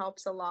also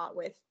helps a lot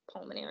with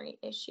pulmonary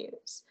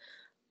issues.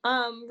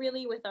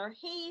 Really, with our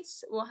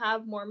HACE, we'll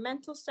have more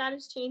mental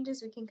status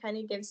changes. We can kind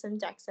of give some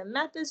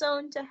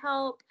dexamethasone to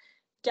help.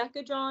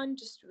 Decadron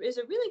just is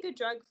a really good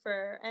drug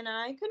and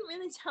I couldn't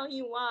really tell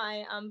you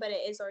why, but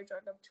it is our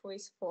drug of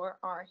choice for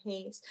our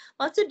HACE.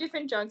 Lots of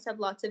different drugs have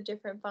lots of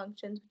different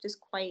functions, which is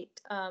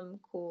quite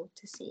cool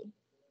to see.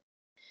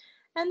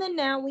 And then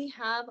now we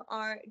have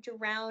our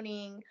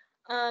drowning.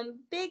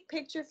 Big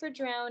picture for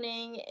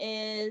drowning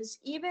is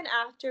even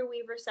after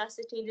we've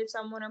resuscitated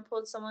someone or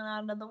pulled someone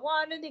out of the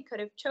water, they could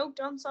have choked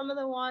on some of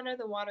the water.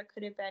 The water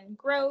could have been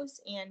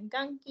gross and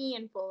gunky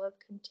and full of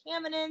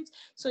contaminants.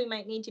 So we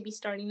might need to be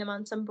starting them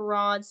on some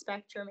broad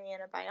spectrum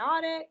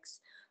antibiotics.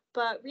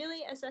 But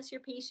really assess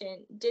your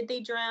patient. Did they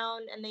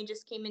drown and they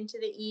just came into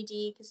the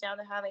ED because now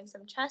they're having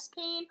some chest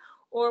pain?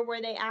 Or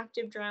were they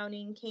active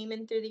drowning, came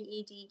in through the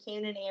ED,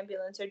 came in an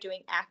ambulance, or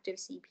doing active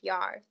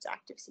CPR? If it's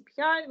active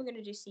CPR, then we're going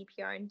to do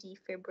CPR and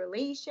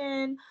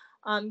defibrillation.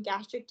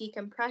 Gastric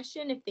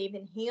decompression, if they've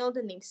inhaled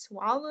and they've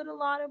swallowed a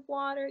lot of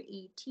water,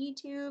 ET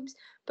tubes.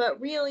 But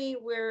really,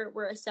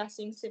 we're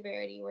assessing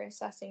severity. We're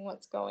assessing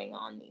what's going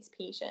on in these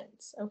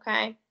patients,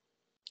 okay?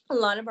 A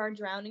lot of our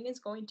drowning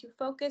is going to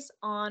focus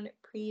on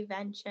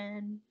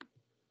prevention.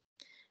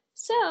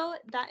 So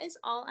that is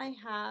all I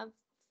have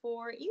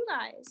for you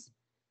guys.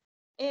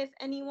 If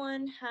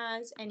anyone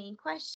has any questions,